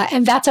formula,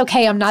 and that's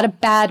okay. I'm not a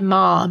bad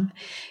mom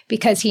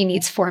because he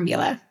needs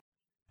formula.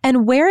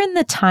 And where in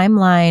the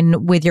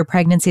timeline with your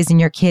pregnancies and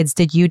your kids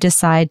did you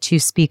decide to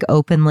speak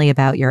openly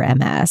about your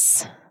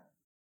MS?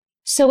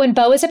 So when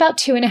Bo was about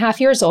 2.5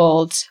 years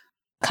old,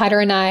 Cutter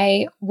and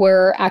I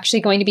were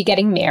actually going to be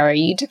getting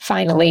married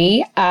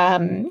finally.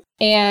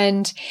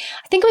 And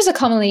I think it was a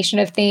culmination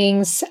of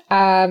things.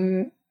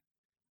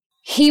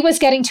 He was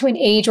getting to an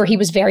age where he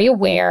was very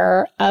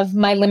aware of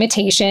my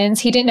limitations.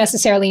 He didn't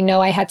necessarily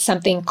know I had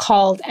something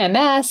called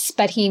MS,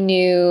 but he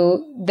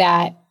knew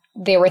that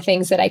there were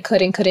things that I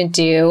could and couldn't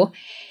do.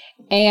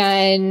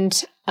 And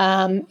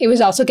it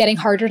was also getting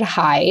harder to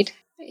hide.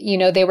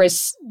 There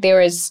was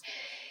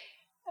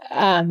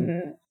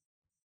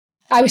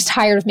I was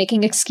tired of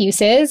making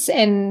excuses.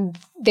 And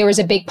there was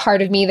a big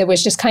part of me that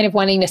was just kind of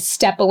wanting to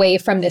step away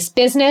from this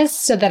business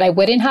so that I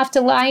wouldn't have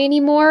to lie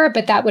anymore.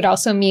 But that would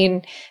also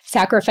mean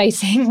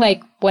sacrificing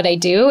like what I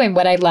do and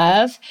what I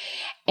love.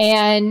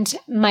 And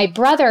my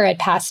brother had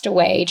passed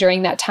away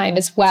during that time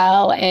as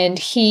well. And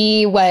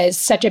he was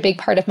such a big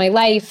part of my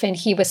life. And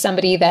he was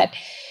somebody that,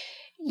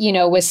 you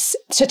know, was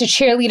such a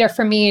cheerleader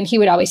for me. And he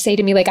would always say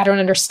to me, like, I don't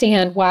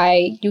understand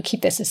why you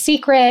keep this a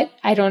secret.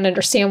 I don't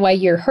understand why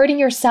you're hurting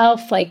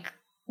yourself. Like,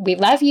 we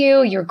love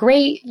you. You're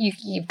great.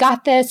 You've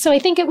got this. So I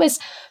think it was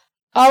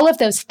all of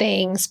those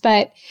things.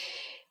 But,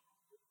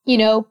 you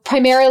know,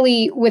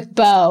 primarily with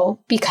Beau,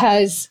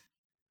 because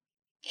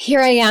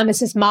here I am as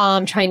his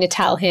mom trying to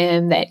tell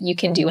him that you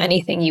can do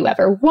anything you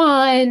ever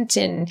want.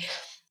 And,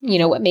 you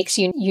know, what makes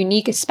you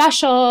unique is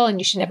special and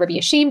you should never be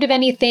ashamed of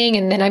anything.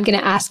 And then I'm going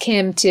to ask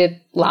him to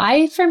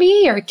lie for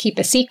me or keep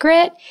a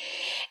secret.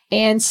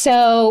 And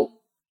so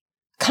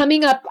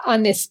coming up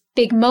on this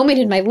big moment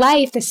in my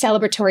life, this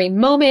celebratory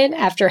moment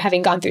after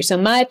having gone through so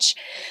much,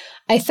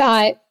 I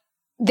thought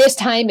this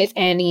time, if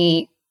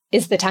any,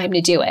 is the time to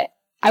do it.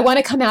 I want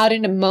to come out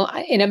in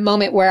a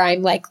moment where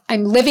I'm like,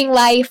 I'm living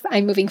life.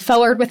 I'm moving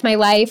forward with my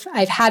life.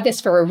 I've had this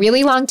for a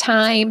really long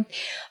time,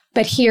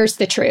 but here's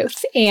the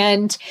truth.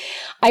 And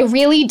I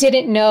really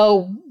didn't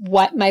know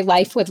what my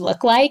life would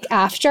look like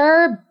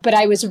after, but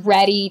I was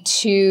ready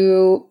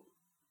to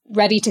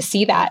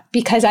see that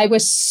because I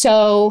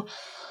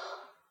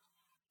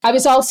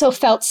also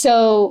felt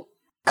so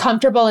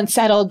comfortable and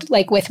settled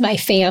like with my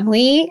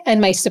family and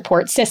my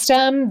support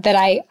system that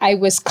I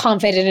was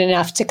confident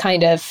enough to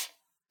kind of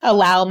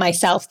allow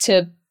myself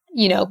to,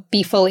 you know,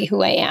 be fully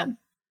who I am.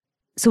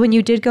 So when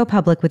you did go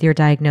public with your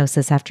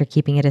diagnosis after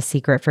keeping it a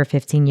secret for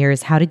 15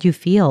 years, how did you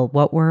feel?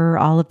 What were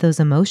all of those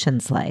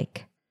emotions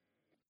like?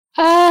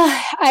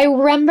 I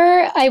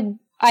remember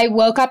I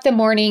woke up the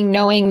morning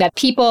knowing that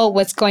People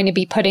was going to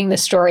be putting the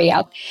story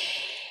out.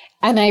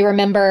 And I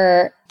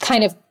remember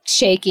kind of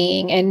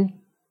shaking. And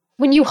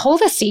when you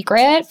hold a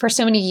secret for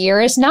so many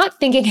years, not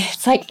thinking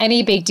it's like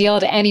any big deal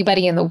to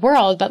anybody in the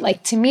world, but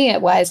like to me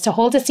it was to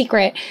hold a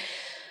secret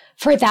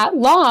for that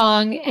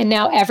long, and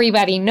now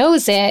everybody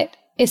knows it,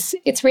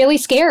 it's really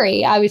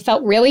scary. I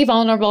felt really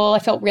vulnerable. I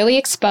felt really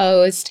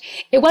exposed.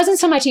 It wasn't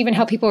so much even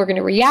how people were going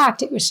to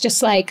react. It was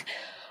just like,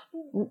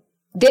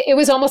 it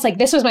was almost like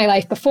this was my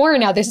life before,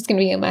 now this is going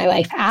to be my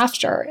life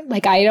after.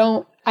 Like, I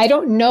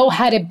don't know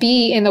how to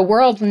be in the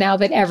world now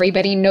that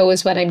everybody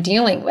knows what I'm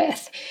dealing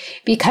with.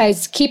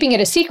 Because keeping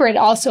it a secret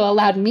also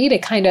allowed me to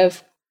kind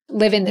of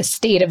live in this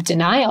state of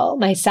denial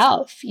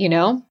myself, you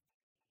know?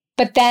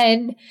 But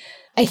then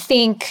I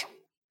think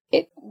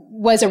it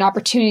was an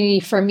opportunity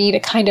for me to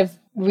kind of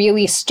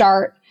really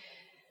start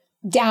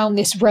down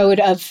this road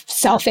of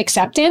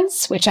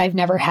self-acceptance, which I've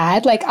never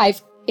had. Like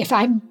if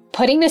I'm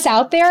putting this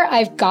out there,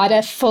 I've got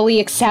to fully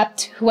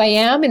accept who I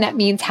am. And that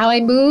means how I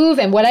move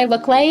and what I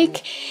look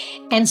like.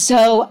 And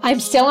so I'm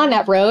still on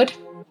that road.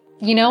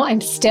 You know,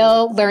 I'm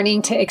still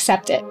learning to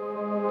accept it.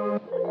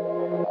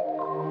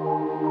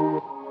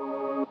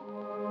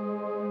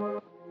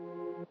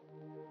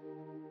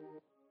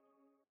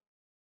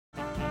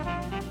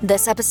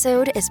 This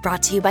episode is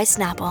brought to you by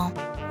Snapple.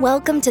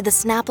 Welcome to the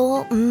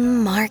Snapple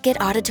Market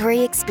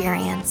Auditory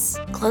Experience.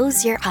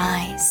 Close your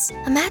eyes.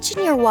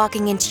 Imagine you're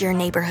walking into your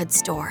neighborhood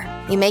store.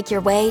 You make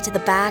your way to the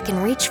back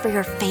and reach for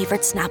your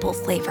favorite Snapple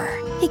flavor.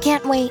 You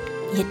can't wait.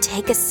 You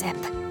take a sip.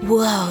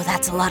 Whoa,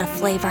 that's a lot of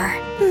flavor.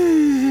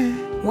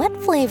 What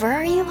flavor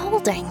are you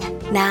holding?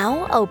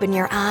 Now open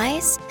your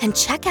eyes and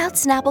check out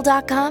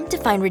Snapple.com to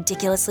find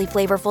ridiculously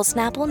flavorful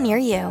Snapple near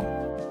you.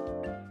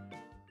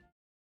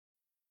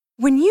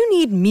 When you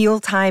need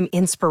mealtime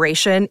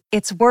inspiration,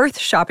 it's worth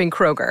shopping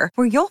Kroger,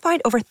 where you'll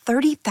find over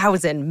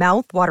 30,000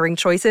 mouth-watering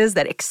choices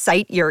that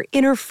excite your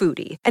inner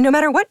foodie. And no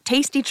matter what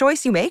tasty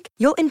choice you make,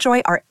 you'll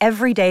enjoy our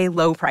everyday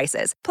low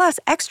prices, plus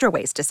extra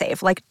ways to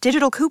save, like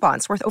digital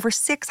coupons worth over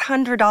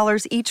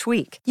 $600 each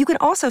week. You can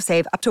also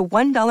save up to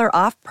 $1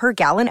 off per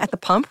gallon at the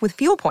pump with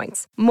fuel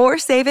points. More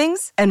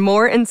savings and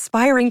more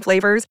inspiring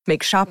flavors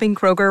make shopping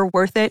Kroger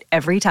worth it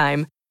every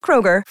time.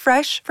 Kroger,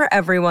 fresh for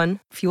everyone.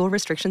 Fuel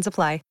restrictions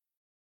apply.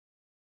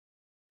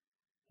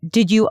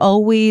 Did you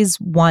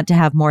always want to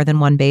have more than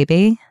one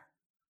baby?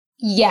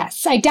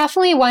 Yes, I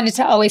definitely wanted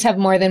to always have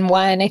more than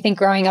one. I think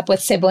growing up with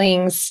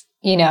siblings,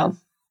 you know,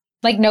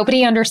 like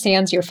nobody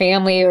understands your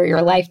family or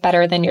your life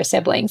better than your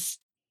siblings.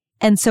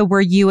 And so were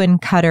you and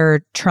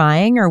Cutter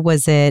trying, or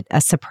was it a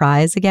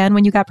surprise again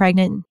when you got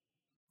pregnant?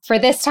 For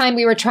this time,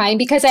 we were trying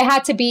because I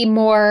had to be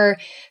more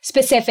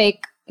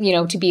specific, you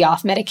know, to be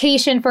off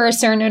medication for a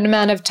certain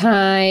amount of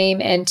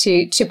time and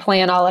to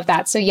plan all of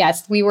that. So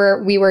yes, we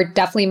were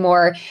definitely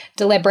more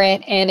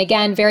deliberate. And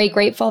again, very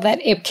grateful that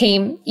it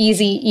came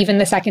easy even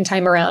the second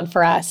time around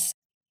for us.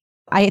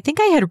 I think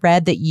I had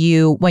read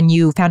that when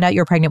you found out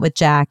you were pregnant with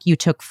Jack, you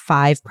took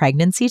 5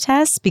 pregnancy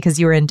tests because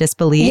you were in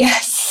disbelief.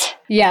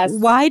 Yes.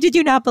 Why did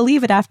you not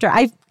believe it after?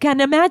 I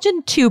can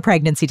imagine 2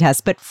 pregnancy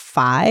tests, but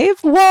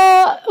 5?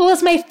 Well, it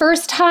was my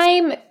first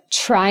time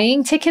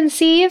trying to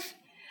conceive.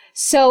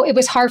 So it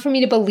was hard for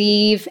me to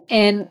believe.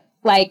 And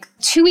like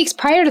 2 weeks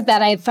prior to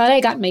that, I thought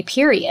I got my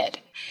period.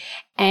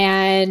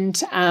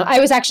 And I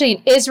was actually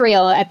in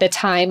Israel at the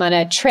time on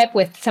a trip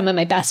with some of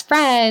my best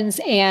friends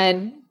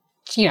and,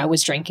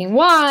 was drinking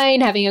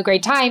wine, having a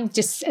great time,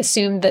 just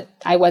assumed that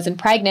I wasn't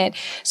pregnant.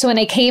 So when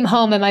I came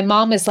home and my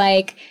mom was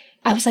like,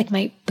 I was like,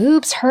 my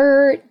boobs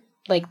hurt.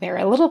 Like they're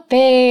a little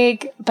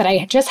big, but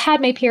I just had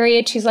my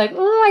period. She's like,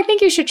 oh, I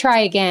think you should try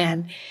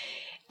again.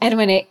 And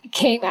when it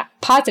came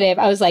positive,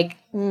 I was like,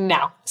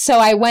 no. So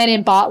I went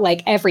and bought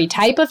like every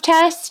type of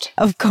test.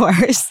 Of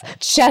course.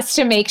 Just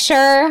to make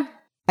sure.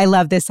 I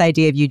love this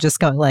idea of you just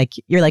going like,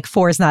 you're like,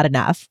 4 is not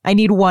enough. I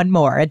need one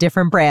more, a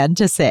different brand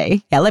to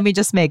say, yeah, let me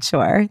just make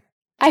sure.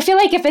 I feel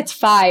like if it's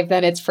 5,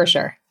 then it's for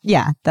sure.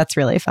 Yeah, that's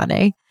really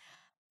funny.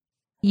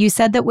 You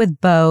said that with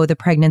Beau, the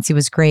pregnancy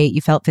was great.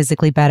 You felt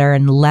physically better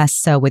and less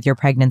so with your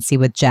pregnancy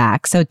with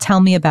Jack. So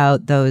tell me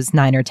about those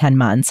 9 or 10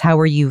 months. How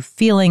were you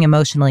feeling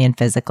emotionally and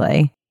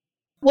physically?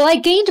 Well, I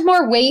gained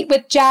more weight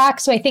with Jack,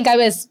 so I think I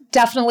was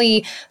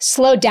definitely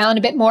slowed down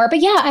a bit more. But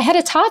yeah, I had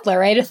a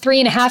toddler. I had a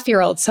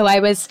 3.5-year-old. So I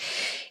was,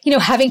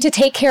 having to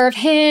take care of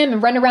him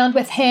and run around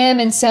with him.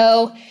 And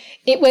so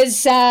it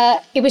was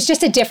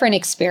just a different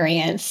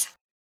experience.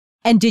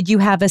 And did you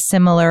have a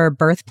similar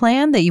birth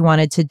plan that you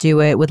wanted to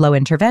do it with low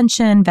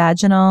intervention,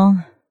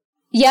 vaginal?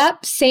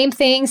 Yep, same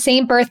thing,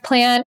 same birth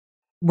plan.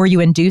 Were you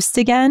induced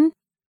again?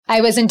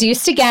 I was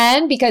induced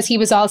again because he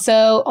was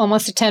also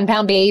almost a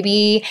 10-pound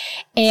baby.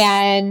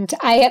 And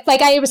I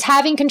was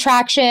having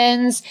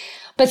contractions,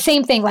 but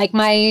same thing, like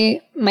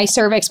my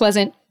cervix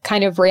wasn't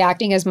kind of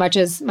reacting as much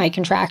as my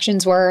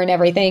contractions were and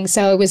everything.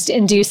 So I was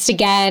induced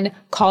again,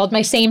 called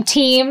my same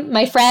team,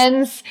 my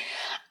friends.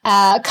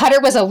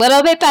 Cutter was a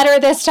little bit better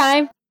this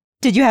time.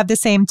 Did you have the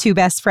same 2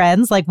 best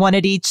friends, like one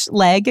at each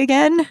leg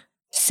again?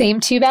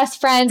 Same 2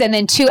 best friends, and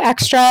then 2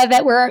 extra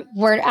that were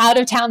out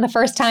of town the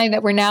first time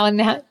that were now in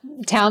the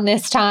town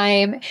this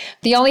time.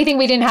 The only thing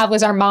we didn't have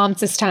was our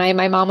moms this time.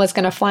 My mom was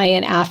going to fly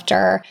in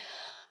after.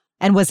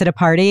 And was it a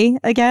party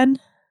again?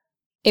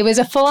 It was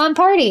a full-on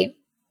party.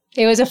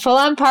 We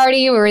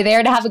were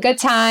there to have a good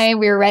time.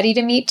 We were ready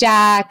to meet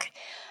Jack.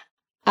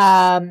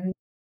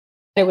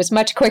 It was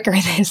much quicker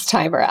this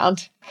time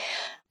around.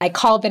 I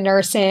called the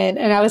nurse in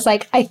and I was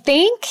like, I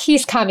think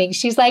he's coming.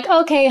 She's like,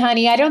 okay,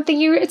 honey, I don't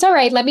think it's all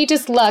right. Let me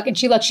just look. And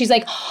she looked, she's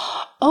like,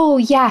 oh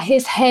yeah,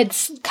 his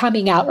head's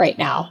coming out right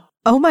now.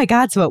 Oh my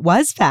God. So it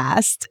was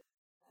fast.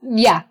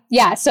 Yeah.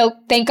 So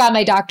thank God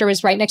my doctor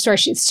was right next door.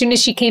 As soon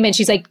as she came in,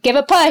 she's like, give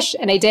a push.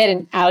 And I did.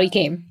 And out he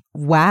came.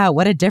 Wow.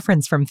 What a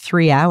difference from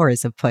 3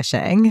 hours of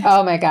pushing.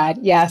 Oh my God.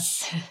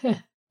 Yes.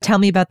 Tell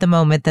me about the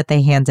moment that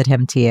they handed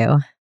him to you.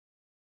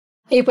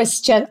 It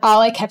was just, all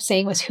I kept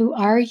saying was, who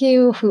are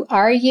you? Who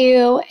are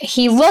you?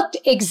 He looked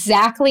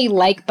exactly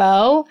like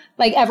Beau.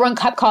 Like everyone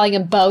kept calling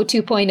him Beau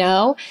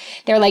 2.0.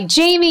 They're like,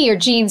 Jamie, your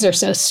genes are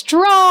so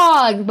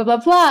strong, blah, blah,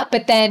 blah.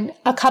 But then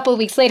a couple of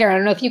weeks later, I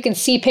don't know if you can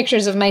see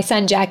pictures of my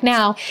son, Jack,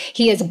 now.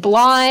 He is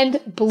blonde,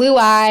 blue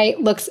eye,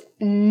 looks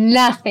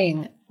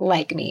nothing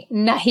like me.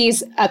 No,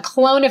 he's a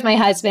clone of my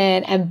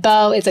husband and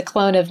Beau is a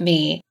clone of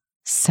me.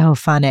 So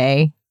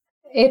funny.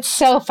 It's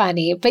so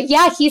funny. But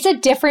yeah, he's a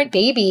different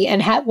baby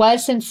and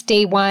was since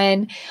day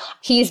one.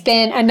 He's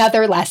been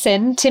another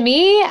lesson to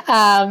me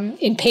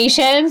in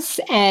patience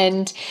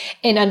and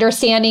in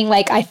understanding.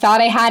 Like I thought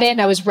I had it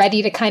and I was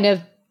ready to kind of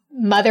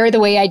mother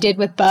the way I did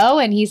with Beau.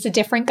 And he's a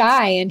different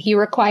guy and he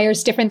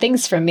requires different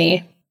things from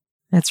me.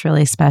 That's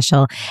really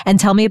special. And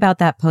tell me about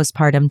that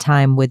postpartum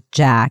time with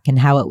Jack and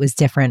how it was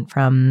different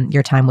from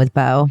your time with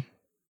Beau.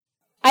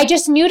 I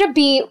just knew to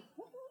be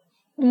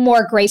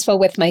more graceful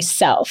with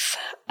myself.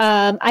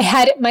 I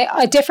had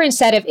a different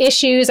set of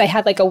issues. I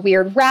had like a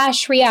weird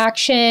rash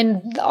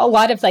reaction, a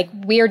lot of like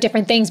weird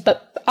different things,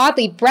 but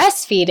oddly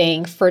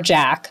breastfeeding for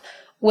Jack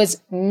was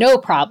no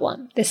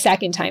problem the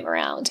second time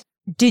around.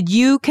 Did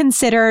you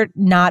consider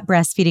not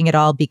breastfeeding at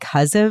all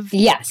because of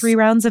 3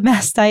 rounds of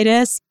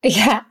mastitis?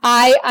 Yeah,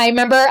 I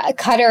remember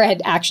Cutter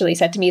had actually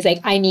said to me, he's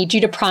like, I need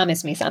you to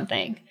promise me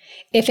something.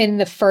 If in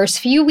the first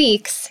few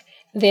weeks,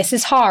 this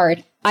is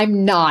hard,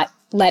 I'm not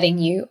letting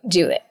you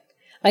do it.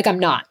 Like, I'm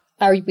not.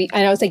 And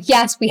I was like,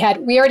 yes, we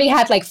already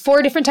had like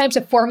 4 different types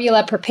of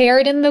formula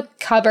prepared in the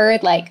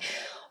cupboard. Like,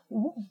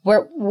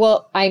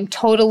 I'm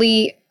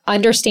totally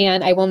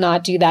understand. I will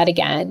not do that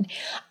again.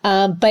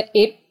 But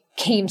it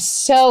came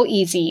so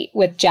easy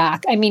with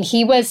Jack. I mean,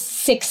 he was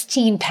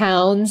 16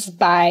 pounds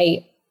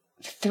by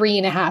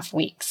 3.5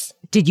 weeks.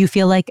 Did you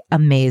feel like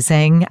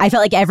amazing? I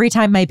felt like every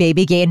time my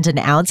baby gained an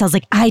ounce, I was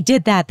like, I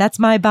did that. That's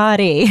my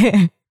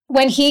body.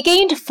 When he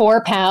gained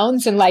 4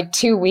 pounds in like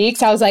 2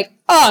 weeks, I was like,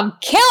 oh, I'm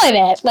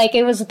killing it. Like,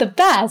 it was the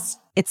best.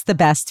 It's the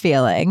best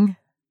feeling.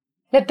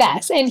 The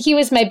best. And he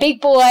was my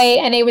big boy.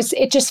 And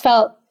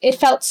it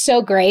felt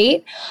so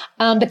great.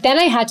 But then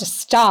I had to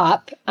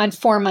stop on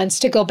 4 months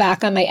to go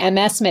back on my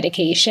MS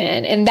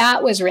medication. And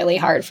that was really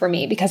hard for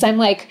me because I'm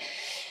like,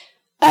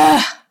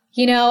 I'm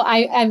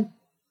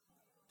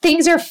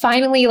things are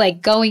finally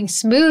like going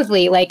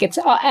smoothly. Like it's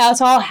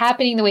all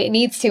happening the way it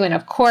needs to. And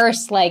of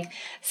course, like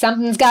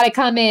something's got to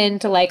come in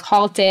to like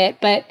halt it.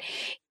 But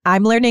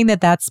I'm learning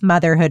that that's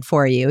motherhood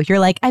for you. You're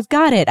like, I've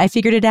got it. I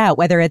figured it out,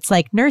 whether it's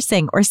like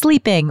nursing or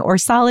sleeping or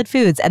solid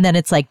foods. And then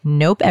it's like,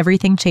 nope,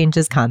 everything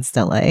changes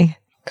constantly.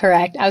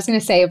 Correct. I was going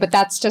to say, but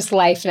that's just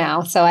life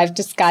now. So I've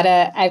got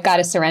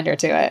to surrender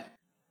to it.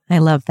 I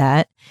love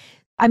that.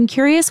 I'm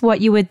curious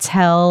what you would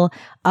tell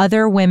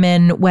other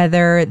women,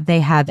 whether they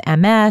have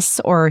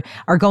MS or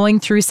are going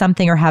through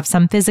something or have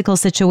some physical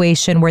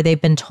situation where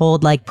they've been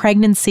told like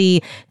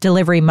pregnancy,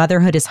 delivery,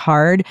 motherhood is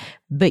hard,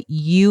 but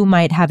you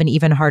might have an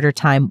even harder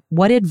time.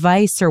 What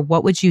advice or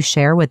what would you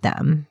share with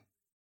them?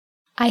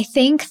 I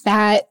think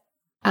that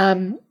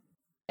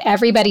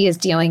everybody is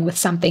dealing with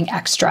something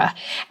extra.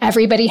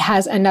 Everybody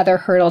has another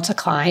hurdle to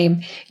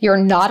climb. You're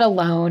not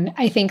alone.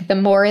 I think the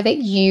more that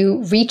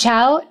you reach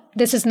out,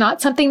 this is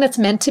not something that's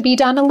meant to be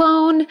done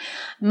alone.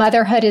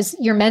 Motherhood is,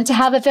 you're meant to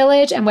have a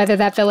village, and whether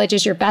that village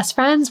is your best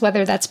friends,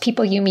 whether that's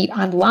people you meet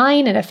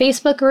online in a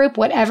Facebook group,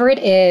 whatever it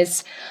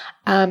is,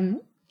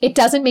 it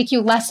doesn't make you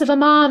less of a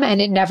mom,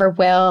 and it never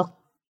will.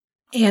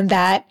 And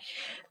that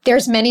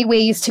there's many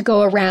ways to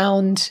go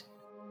around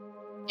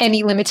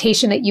any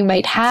limitation that you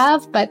might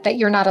have, but that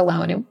you're not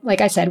alone. And like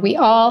I said, we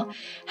all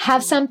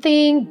have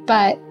something,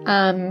 but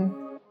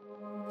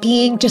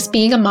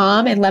being a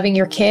mom and loving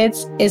your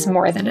kids is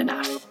more than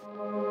enough.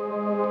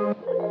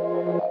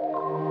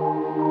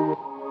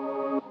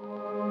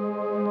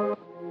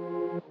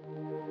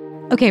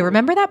 Okay,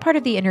 remember that part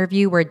of the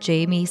interview where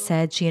Jamie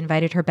said she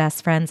invited her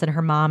best friends and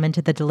her mom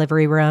into the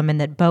delivery room and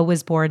that Beau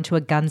was born to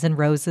a Guns N'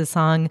 Roses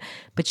song,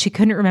 but she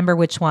couldn't remember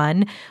which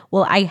one?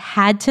 Well, I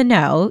had to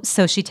know,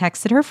 so she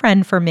texted her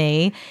friend for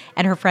me,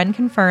 and her friend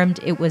confirmed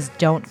it was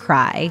Don't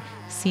Cry.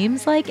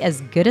 Seems like as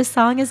good a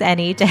song as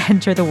any to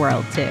enter the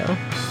world to.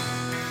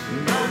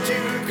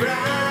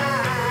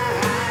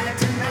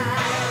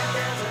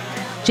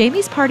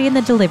 Jamie's party in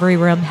the delivery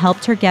room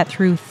helped her get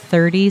through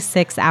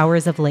 36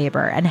 hours of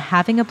labor, and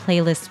having a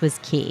playlist was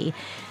key.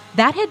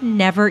 That had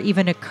never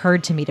even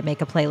occurred to me to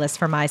make a playlist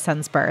for my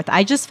son's birth.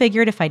 I just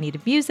figured if I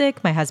needed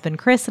music, my husband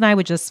Chris and I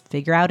would just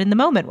figure out in the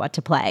moment what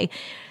to play.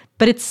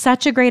 But it's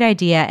such a great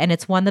idea, and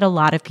it's one that a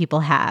lot of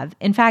people have.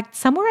 In fact,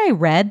 somewhere I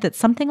read that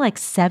something like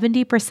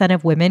 70%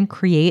 of women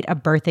create a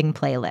birthing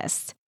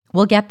playlist.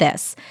 Well, get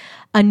this.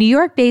 A New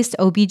York-based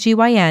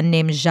OBGYN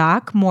named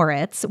Jacques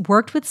Moritz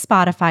worked with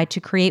Spotify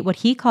to create what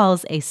he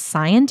calls a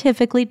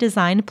scientifically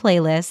designed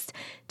playlist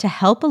to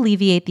help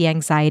alleviate the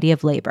anxiety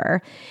of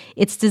labor.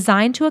 It's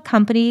designed to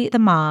accompany the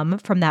mom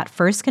from that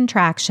first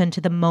contraction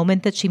to the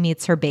moment that she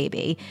meets her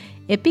baby.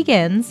 It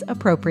begins,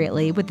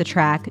 appropriately, with the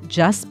track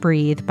Just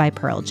Breathe by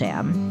Pearl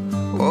Jam.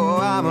 Oh,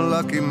 I'm a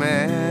lucky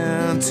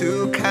man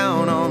to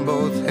count on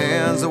both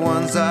hands the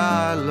ones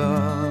I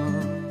love.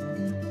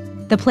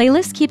 The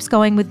playlist keeps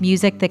going with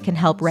music that can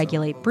help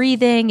regulate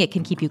breathing, it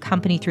can keep you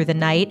company through the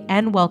night,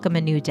 and welcome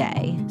a new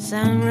day.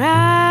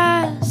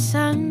 Sunrise,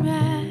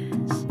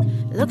 sunrise,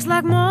 looks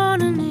like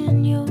morning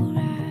in your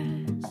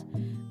eyes.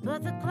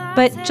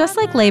 But just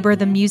like labor,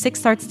 the music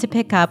starts to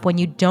pick up when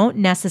you don't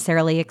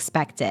necessarily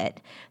expect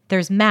it.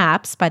 There's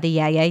Maps by the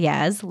Yeah Yeah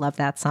Yeahs, love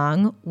that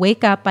song,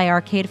 Wake Up by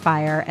Arcade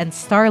Fire, and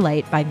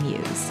Starlight by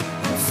Muse.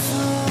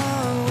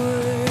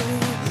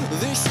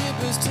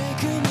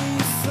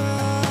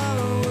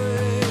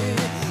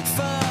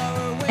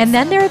 And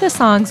then there are the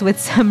songs with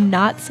some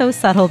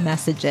not-so-subtle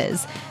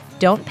messages.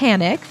 Don't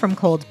Panic from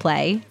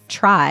Coldplay,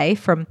 Try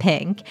from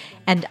Pink,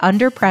 and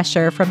Under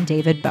Pressure from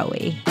David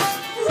Bowie.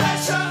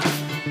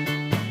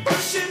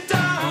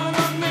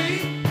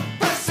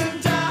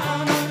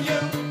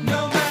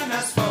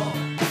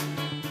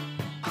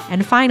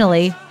 And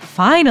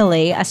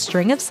finally, a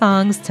string of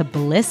songs to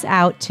bliss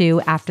out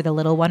to after the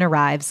little one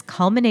arrives,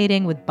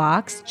 culminating with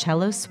Bach's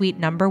Cello Suite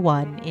No.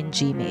 1 in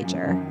G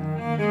major.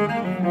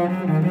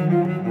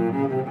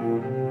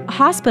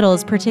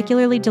 Hospitals,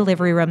 particularly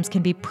delivery rooms,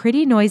 can be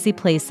pretty noisy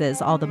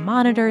places. All the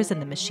monitors and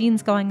the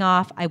machines going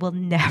off. I will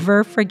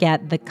never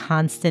forget the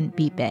constant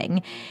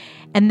beeping.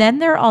 And then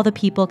there are all the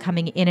people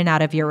coming in and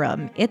out of your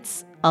room.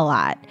 It's a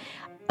lot.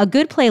 A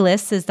good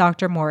playlist, says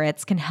Dr.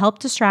 Moritz, can help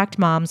distract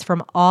moms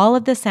from all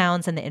of the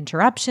sounds and the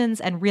interruptions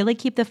and really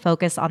keep the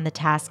focus on the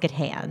task at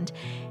hand.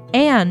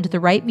 And the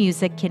right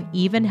music can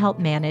even help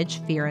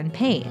manage fear and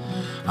pain.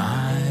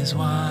 Eyes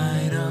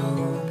wide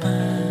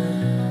open.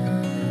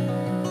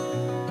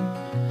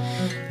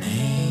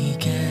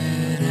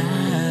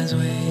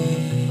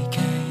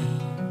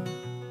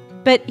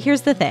 But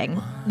here's the thing.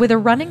 With a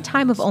running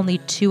time of only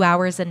 2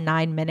 hours and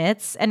 9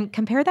 minutes, and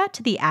compare that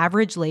to the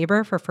average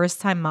labor for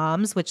first-time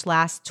moms, which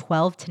lasts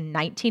 12 to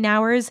 19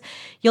 hours,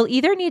 you'll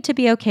either need to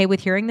be okay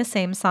with hearing the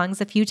same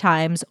songs a few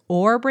times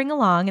or bring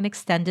along an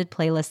extended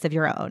playlist of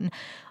your own.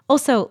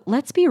 Also,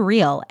 let's be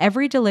real.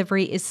 Every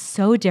delivery is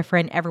so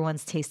different.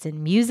 Everyone's taste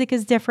in music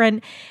is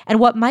different. And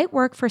what might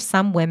work for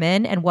some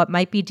women and what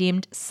might be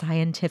deemed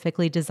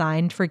scientifically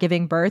designed for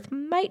giving birth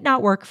might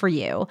not work for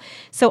you.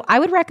 So I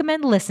would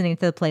recommend listening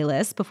to the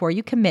playlist before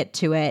you commit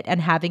to it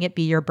and having it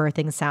be your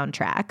birthing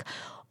soundtrack.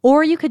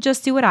 Or you could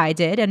just do what I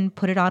did and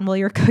put it on while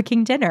you're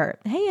cooking dinner.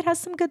 Hey, it has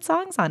some good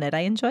songs on it. I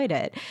enjoyed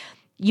it.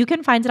 You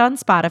can find it on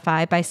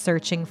Spotify by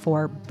searching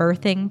for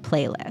Birthing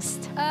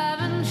Playlist. I've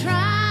been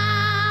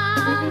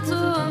trying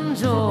to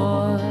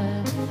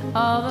enjoy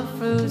all the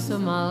fruits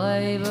of my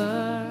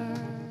labor.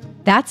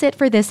 That's it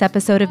for this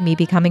episode of Me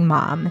Becoming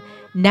Mom.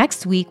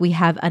 Next week, we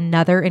have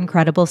another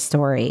incredible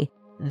story.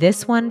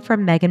 This one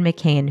from Meghan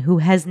McCain, who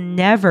has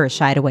never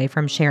shied away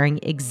from sharing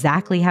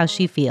exactly how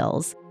she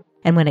feels.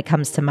 And when it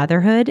comes to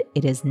motherhood,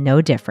 it is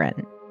no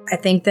different. I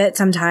think that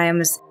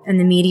sometimes in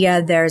the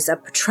media, there's a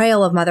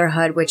portrayal of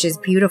motherhood, which is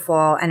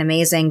beautiful and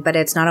amazing, but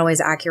it's not always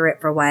accurate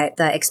for what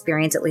the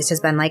experience at least has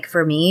been like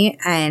for me.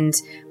 And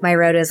my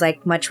road is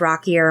like much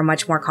rockier,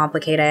 much more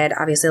complicated,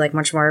 obviously like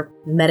much more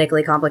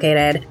medically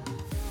complicated.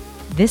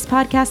 This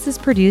podcast is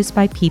produced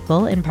by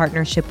People in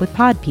partnership with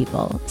Pod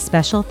People.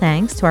 Special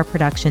thanks to our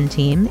production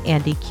team,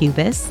 Andy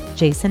Cubis,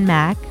 Jason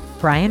Mack,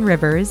 Brian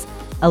Rivers,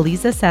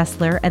 Aliza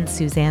Sessler, and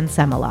Suzanne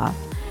Semeloff.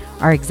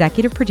 Our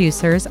executive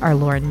producers are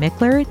Lauren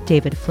Mickler,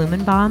 David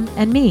Flumenbaum,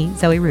 and me,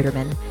 Zoe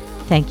Ruderman.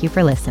 Thank you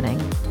for listening.